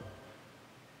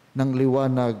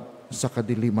liwanag sa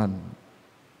kadiliman.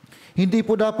 Hindi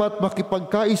po dapat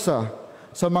makipagkaisa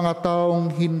sa mga taong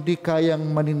hindi kayang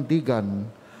manindigan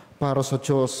para sa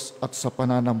Diyos at sa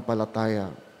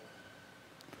pananampalataya.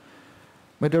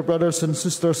 My dear brothers and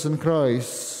sisters in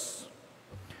Christ,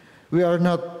 we are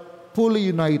not fully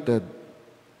united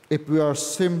if we are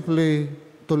simply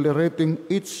tolerating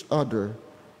each other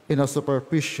in a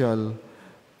superficial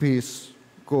peace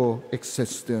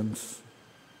coexistence.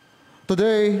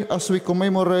 Today, as we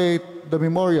commemorate the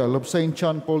memorial of Saint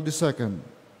John Paul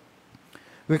II,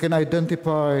 we can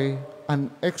identify an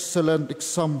excellent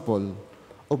example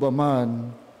of a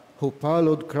man who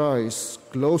followed Christ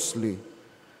closely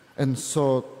and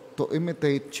sought to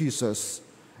imitate Jesus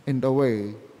in the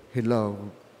way he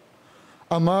loved.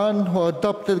 A man who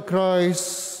adopted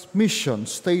Christ's mission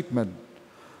statement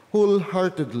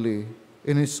wholeheartedly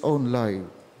in his own life.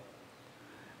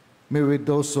 May we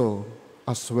do so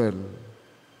as well.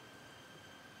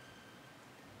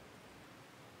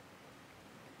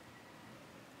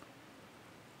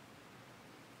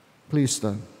 Please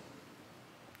stand.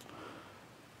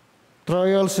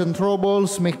 Trials and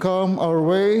troubles may come our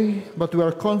way, but we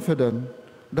are confident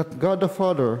that God the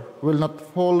Father will not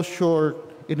fall short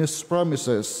in His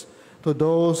promises to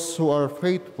those who are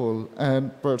faithful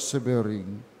and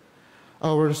persevering.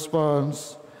 Our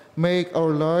response: make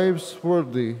our lives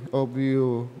worthy of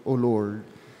you, O Lord.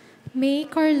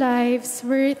 Make our lives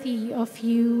worthy of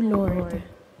you, Lord.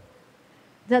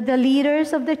 That the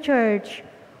leaders of the Church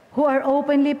who are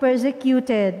openly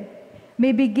persecuted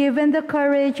may be given the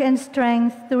courage and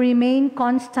strength to remain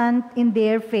constant in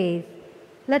their faith.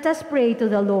 Let us pray to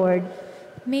the Lord.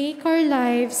 Make our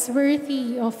lives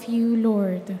worthy of you,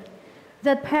 Lord.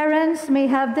 That parents may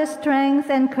have the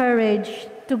strength and courage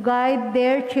to guide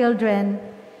their children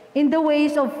in the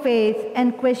ways of faith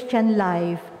and Christian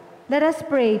life. Let us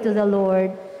pray to the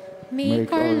Lord.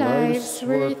 Make our lives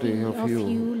worthy of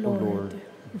you, Lord.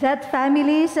 That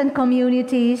families and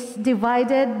communities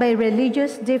divided by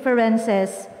religious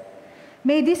differences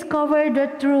may discover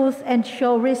the truth and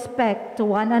show respect to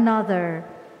one another.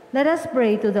 Let us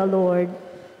pray to the Lord.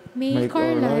 Make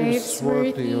our lives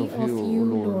worthy of you,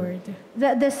 Lord.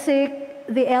 That the sick,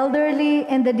 the elderly,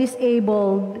 and the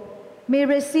disabled may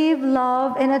receive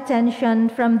love and attention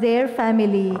from their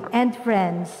family and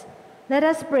friends. Let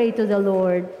us pray to the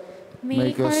Lord.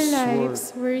 Make our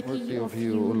lives worthy of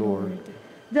you, Lord.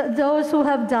 That those who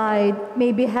have died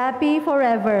may be happy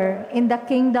forever in the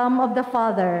kingdom of the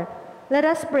Father. Let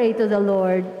us pray to the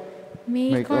Lord.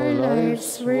 Make our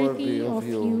lives worthy of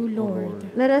you, Lord.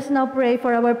 Let us now pray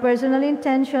for our personal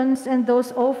intentions and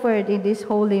those offered in this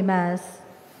Holy Mass.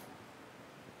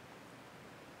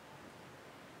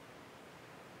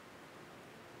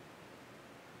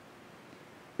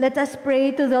 Let us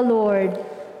pray to the Lord.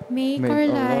 Make our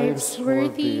lives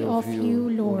worthy of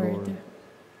you, Lord.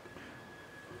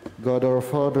 God our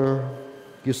Father,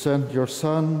 you sent your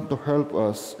Son to help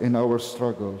us in our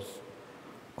struggles.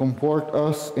 Comfort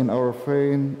us in our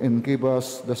pain and give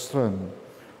us the strength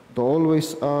to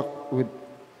always act with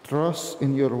trust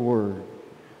in your word.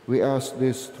 We ask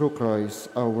this through Christ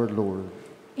our Lord.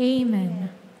 Amen.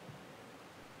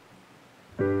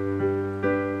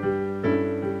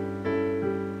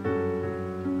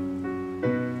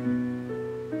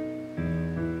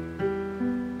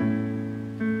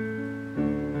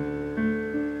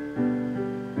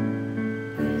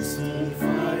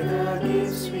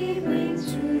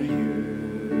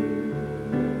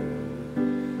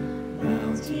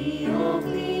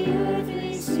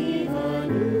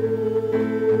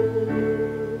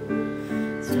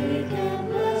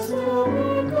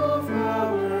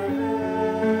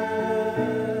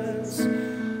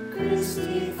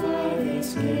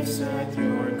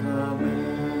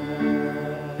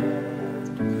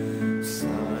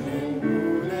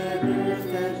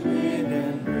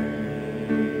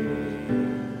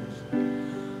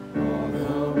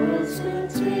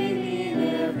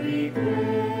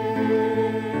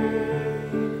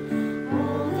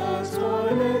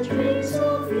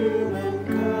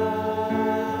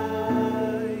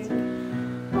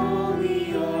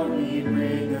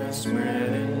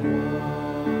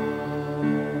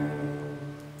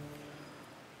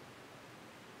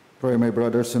 Pray, my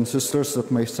brothers and sisters,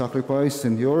 that my sacrifice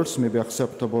and yours may be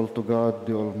acceptable to God,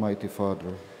 the Almighty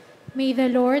Father. May the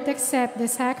Lord accept the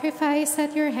sacrifice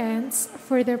at your hands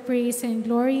for the praise and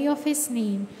glory of his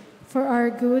name, for our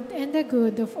good and the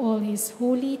good of all his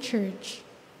holy church.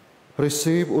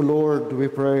 Receive, O Lord, we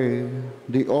pray,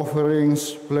 the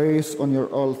offerings placed on your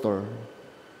altar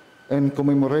in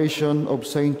commemoration of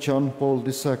Saint John Paul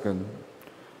II,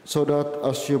 so that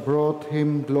as you brought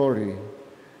him glory,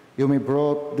 you may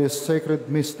brought these sacred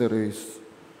mysteries.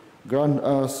 Grant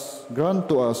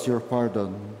to us your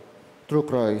pardon, through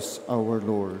Christ our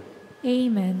Lord.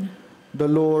 Amen. The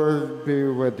Lord be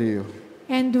with you.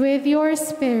 And with your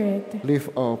spirit.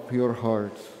 Lift up your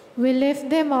hearts. We lift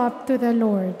them up to the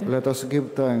Lord. Let us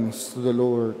give thanks to the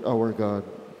Lord our God.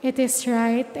 It is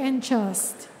right and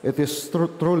just. It is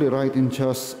truly right and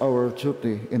just, our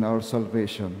duty in our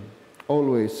salvation,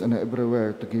 always and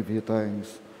everywhere to give you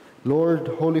thanks. Lord,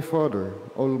 Holy Father,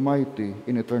 Almighty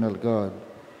and Eternal God,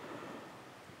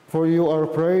 for you are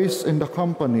praised in the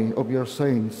company of your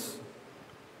saints,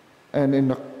 and in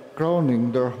the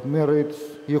crowning their merits,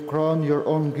 you crown your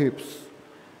own gifts.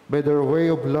 By their way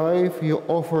of life, you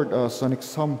offered us an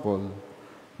example.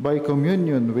 By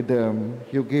communion with them,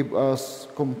 you give us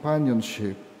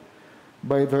companionship.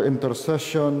 By their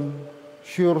intercession,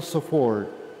 sure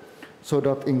support, so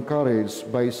that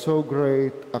encouraged by so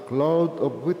great a cloud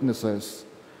of witnesses,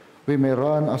 we may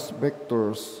run as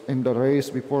victors in the race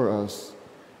before us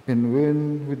and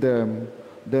win with them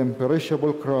the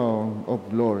imperishable crown of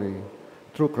glory,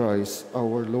 through Christ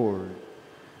our Lord.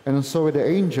 And so with the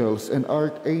angels and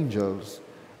archangels,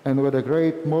 and with the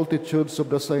great multitudes of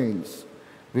the saints,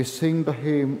 we sing the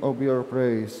hymn of your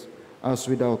praise, as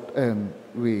without end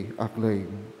we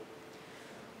acclaim.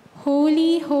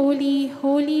 Holy, holy,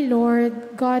 holy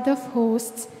Lord, God of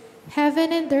hosts,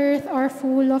 heaven and earth are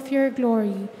full of your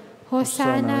glory.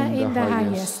 Hosanna in the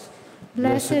highest.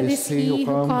 Blessed is he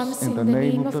who comes in the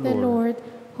name of the Lord.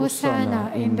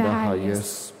 Hosanna in the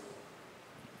highest.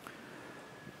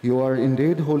 You are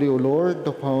indeed holy, O Lord,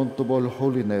 the fount of all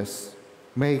holiness.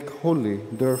 Make holy,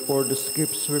 therefore, the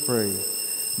skips, we pray,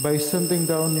 by sending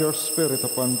down your Spirit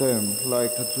upon them like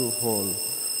the dew fall,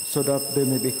 so that they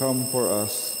may become for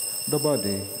us the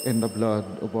body and the blood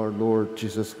of our Lord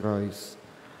Jesus Christ.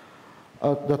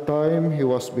 At the time he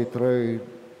was betrayed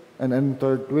and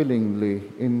entered willingly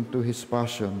into his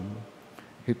passion,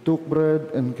 he took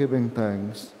bread and giving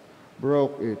thanks,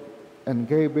 broke it, and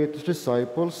gave it to his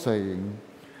disciples, saying,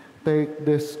 "Take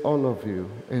this, all of you,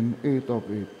 and eat of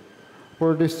it,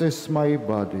 for this is my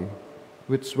body,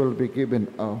 which will be given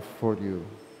up for you."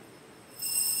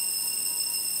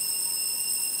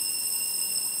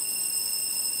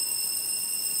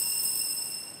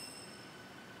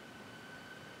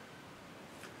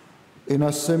 In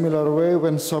a similar way,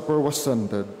 when supper was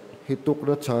ended, he took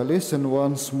the chalice, and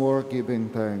once more giving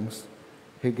thanks,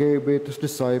 he gave it to his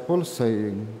disciples,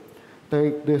 saying,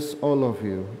 "Take this, all of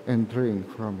you, and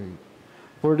drink from it.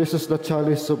 For this is the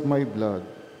chalice of my blood,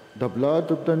 the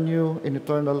blood of the new and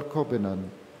eternal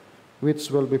covenant, which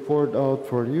will be poured out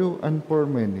for you and for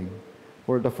many,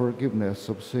 for the forgiveness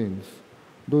of sins.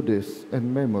 Do this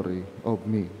in memory of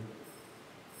me."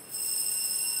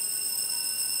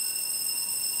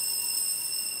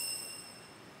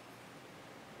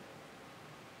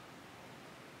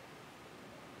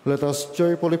 Let us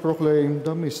joyfully proclaim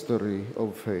the mystery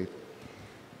of faith.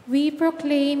 We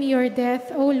proclaim your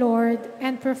death, O Lord,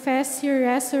 and profess your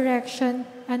resurrection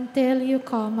until you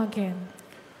come again.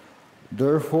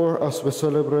 Therefore, as we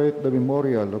celebrate the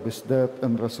memorial of his death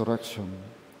and resurrection,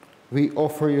 we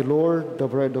offer you, Lord, the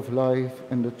bread of life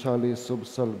and the chalice of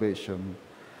salvation,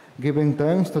 giving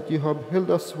thanks that you have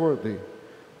held us worthy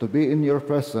to be in your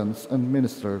presence and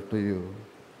minister to you.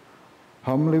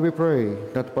 Humbly we pray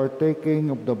that, partaking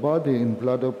of the body and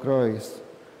blood of Christ,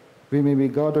 we may be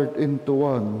gathered into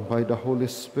one by the Holy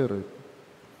Spirit.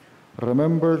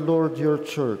 Remember, Lord, your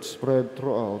church spread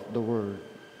throughout the world,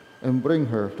 and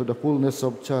bring her to the fullness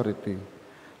of charity,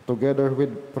 together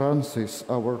with Francis,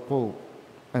 our Pope,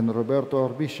 and Roberto,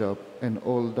 our Bishop, and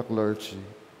all the clergy.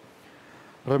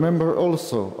 Remember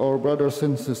also our brothers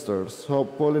and sisters who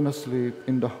have fallen asleep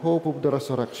in the hope of the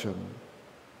resurrection,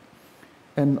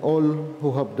 and all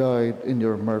who have died in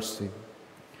your mercy.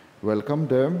 Welcome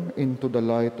them into the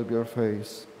light of your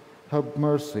face. Have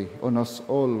mercy on us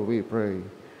all, we pray,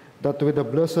 that with the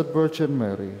Blessed Virgin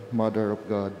Mary, Mother of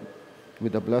God,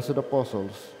 with the blessed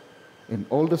apostles, and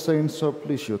all the saints who have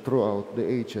pleased you throughout the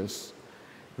ages,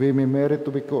 we may merit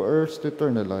to be co-heirs to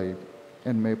eternal life,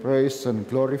 and may praise and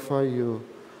glorify you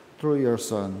through your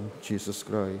Son, Jesus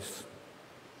Christ.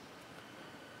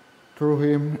 Through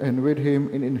him, and with him,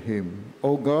 and in him,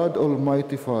 O God,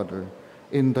 Almighty Father,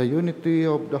 in the unity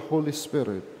of the Holy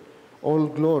Spirit, all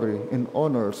glory and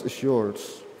honors is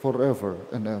yours forever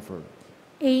and ever.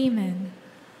 Amen.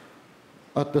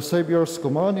 At the Savior's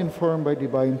command, informed by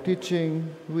divine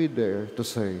teaching, we dare to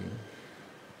say,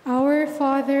 Our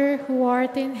Father, who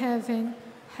art in heaven,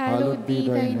 hallowed be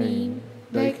thy name.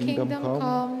 Thy kingdom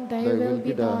come, thy will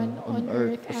be done on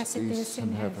earth as it is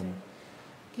in heaven.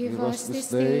 Give us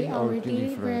this day our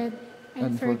daily bread,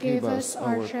 and forgive us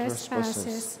our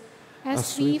trespasses,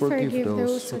 as we forgive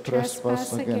those who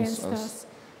trespass against us.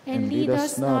 And lead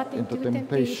us not into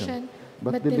temptation,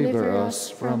 but deliver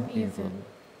us from evil.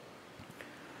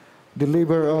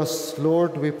 Deliver us,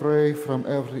 Lord, we pray, from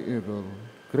every evil.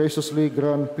 Graciously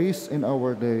grant peace in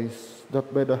our days,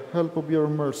 that by the help of your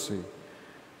mercy,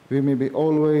 we may be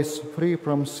always free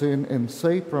from sin and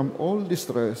safe from all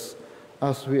distress,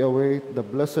 as we await the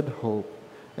blessed hope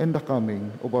and the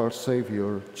coming of our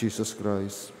Savior, Jesus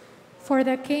Christ. For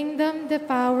the kingdom, the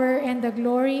power, and the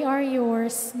glory are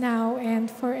yours, now and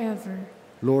forever.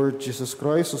 Lord Jesus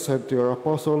Christ, who said to your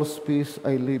apostles, "Peace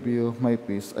I leave you, my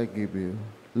peace I give you,"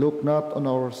 look not on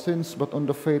our sins, but on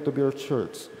the faith of your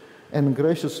church, and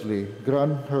graciously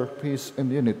grant her peace and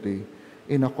unity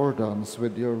in accordance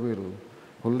with your will,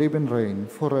 who live and reign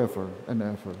forever and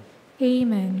ever.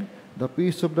 Amen. The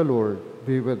peace of the Lord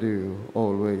be with you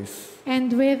always.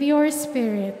 And with your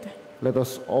spirit. Let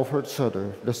us offer each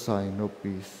other the sign of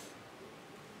peace.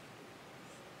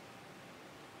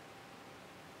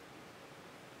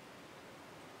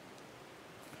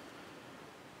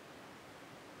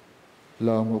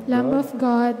 Lamb of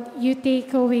God, you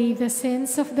take away the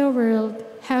sins of the world,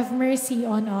 have mercy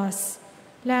on us.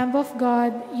 Lamb of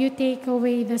God, you take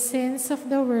away the sins of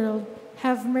the world,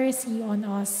 have mercy on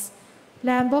us.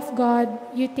 Lamb of God,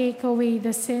 you take away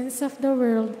the sins of the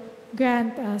world,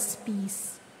 grant us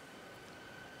peace.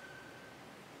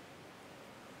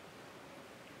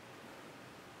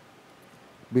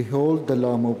 Behold the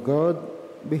Lamb of God,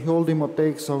 behold him who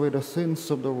takes away the sins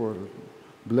of the world.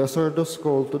 Blessed are those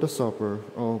called to the supper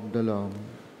of the Lamb.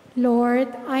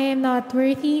 Lord, I am not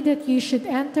worthy that you should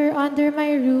enter under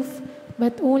my roof,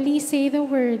 but only say the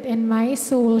word and my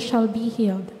soul shall be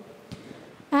healed.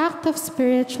 Act of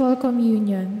spiritual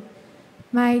communion.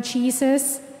 My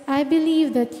Jesus, I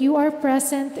believe that you are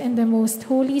present in the most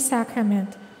holy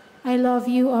sacrament. I love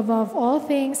you above all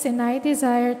things, and I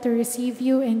desire to receive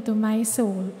you into my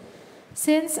soul.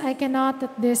 Since I cannot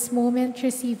at this moment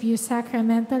receive you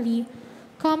sacramentally,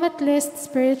 come at least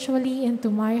spiritually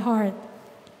into my heart.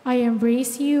 I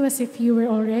embrace you as if you were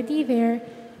already there,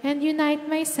 and unite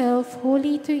myself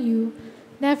wholly to you.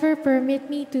 Never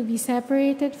permit me to be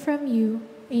separated from you.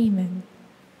 Amen.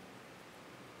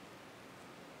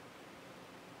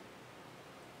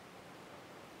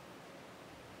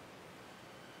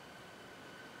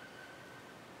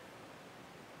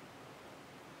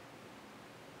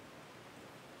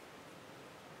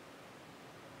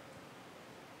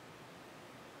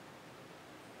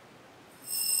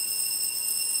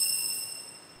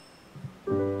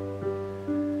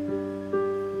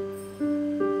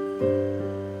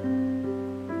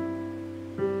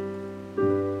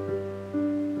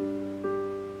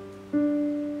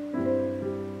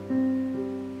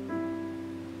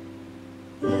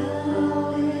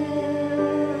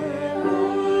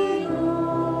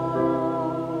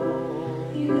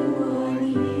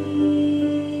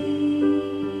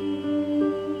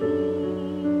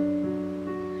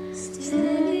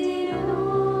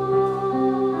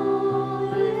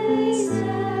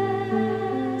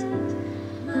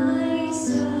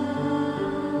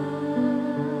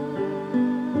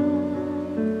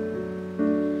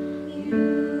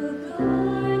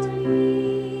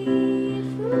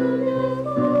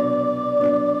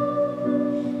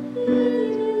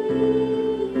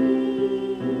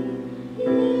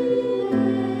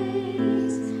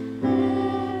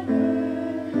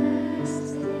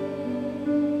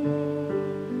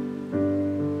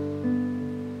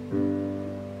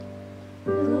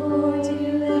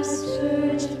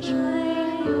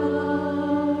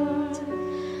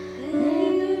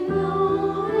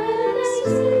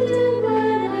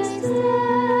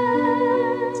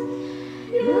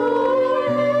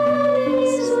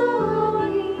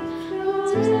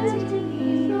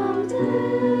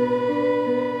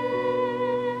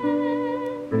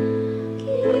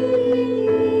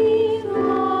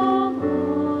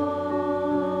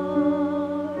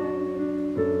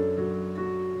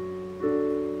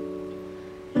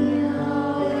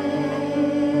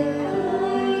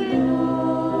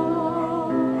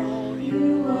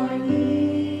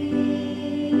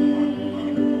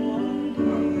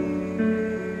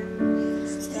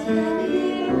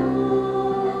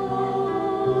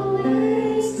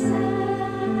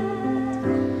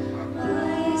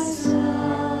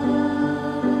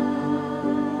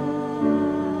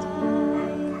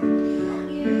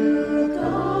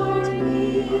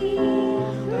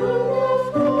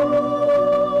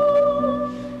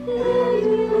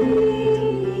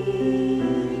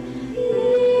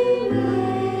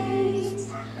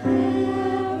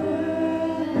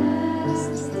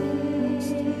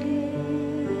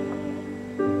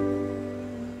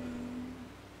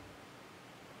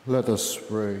 Let us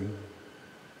pray.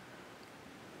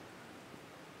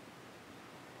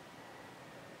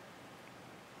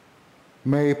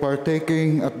 May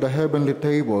partaking at the heavenly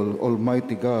table,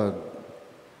 Almighty God,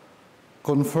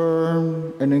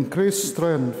 confirm and increase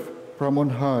strength from on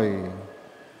high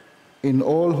in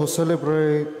all who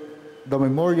celebrate the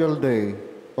Memorial Day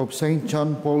of St.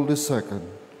 John Paul II,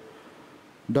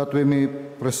 that we may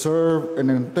preserve in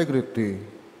integrity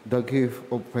the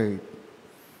gift of faith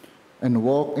and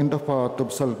walk in the path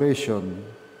of salvation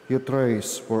you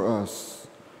trace for us,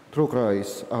 through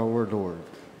Christ our Lord.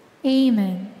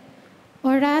 Amen.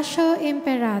 Oratio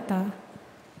Imperata.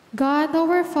 God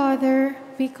our Father,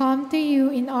 we come to you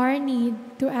in our need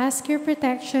to ask your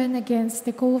protection against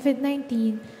the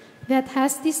COVID-19 that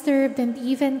has disturbed and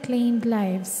even claimed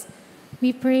lives.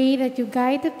 We pray that you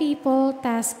guide the people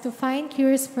tasked to find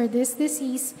cures for this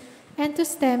disease and to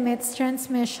stem its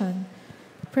transmission.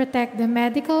 Protect the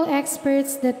medical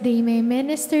experts that they may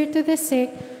minister to the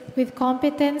sick with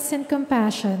competence and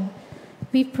compassion.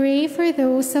 We pray for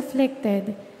those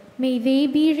afflicted, May they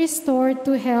be restored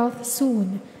to health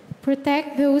soon.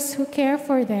 Protect those who care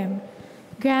for them.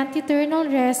 Grant eternal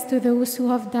rest to those who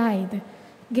have died.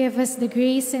 Give us the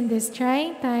grace in this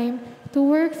trying time to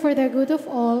work for the good of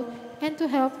all and to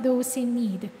help those in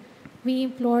need. We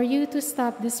implore you to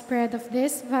stop the spread of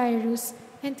this virus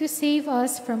and to save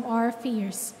us from our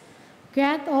fears.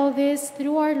 Grant all this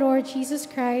through our Lord Jesus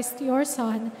Christ, your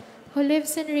Son, who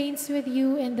lives and reigns with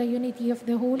you in the unity of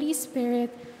the Holy Spirit,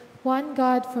 one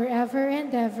God forever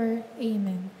and ever.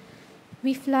 Amen.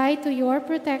 We fly to your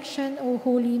protection, O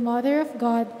Holy Mother of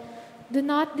God. Do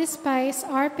not despise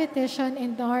our petition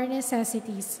and our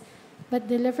necessities, but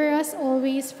deliver us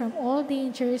always from all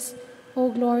dangers,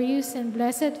 O glorious and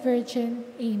blessed Virgin.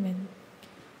 Amen.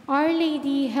 Our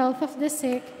Lady, health of the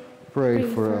sick, Pray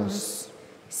for us.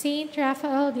 Saint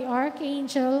Raphael the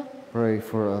Archangel, Pray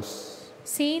for us.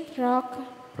 Saint Roch,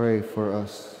 Pray for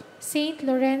us. Saint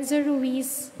Lorenzo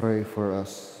Ruiz, Pray for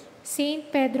us.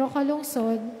 Saint Pedro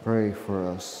Calungsod, Pray for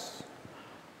us.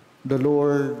 The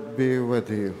Lord be with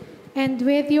you. and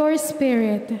with your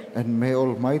spirit. And may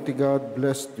Almighty God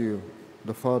bless you,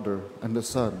 the Father, and the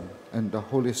Son, and the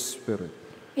Holy Spirit.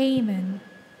 Amen.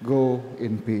 Go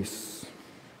in peace.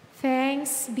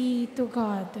 Thanks be to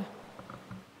God.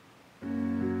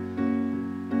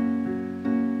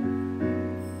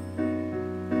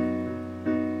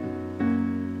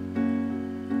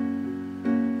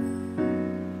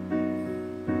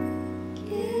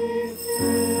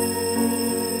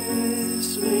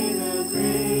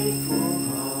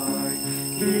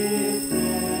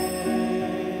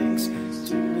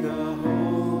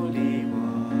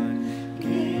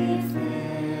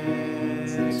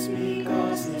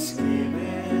 Because this gift